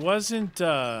 There wasn't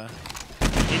any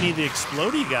of the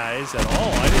explodey guys at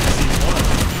all. I didn't see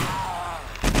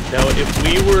Now, if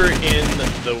we were in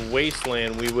the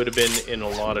wasteland, we would have been in a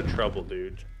lot of trouble,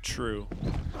 dude. True.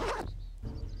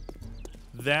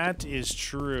 That is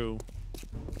true.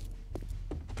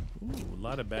 Ooh, a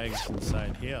lot of bags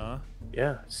inside here, huh?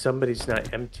 Yeah, somebody's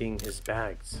not emptying his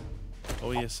bags.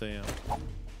 Oh, yes, I am.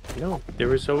 No, there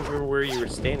was over where you were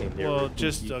standing there. Well,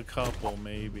 just a couple,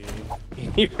 maybe.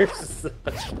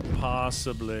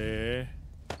 Possibly.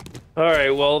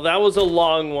 Alright, well, that was a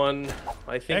long one.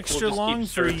 I think Extra we'll just long keep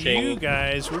for searching. you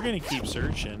guys. We're going to keep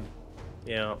searching.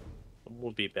 Yeah,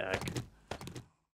 we'll be back.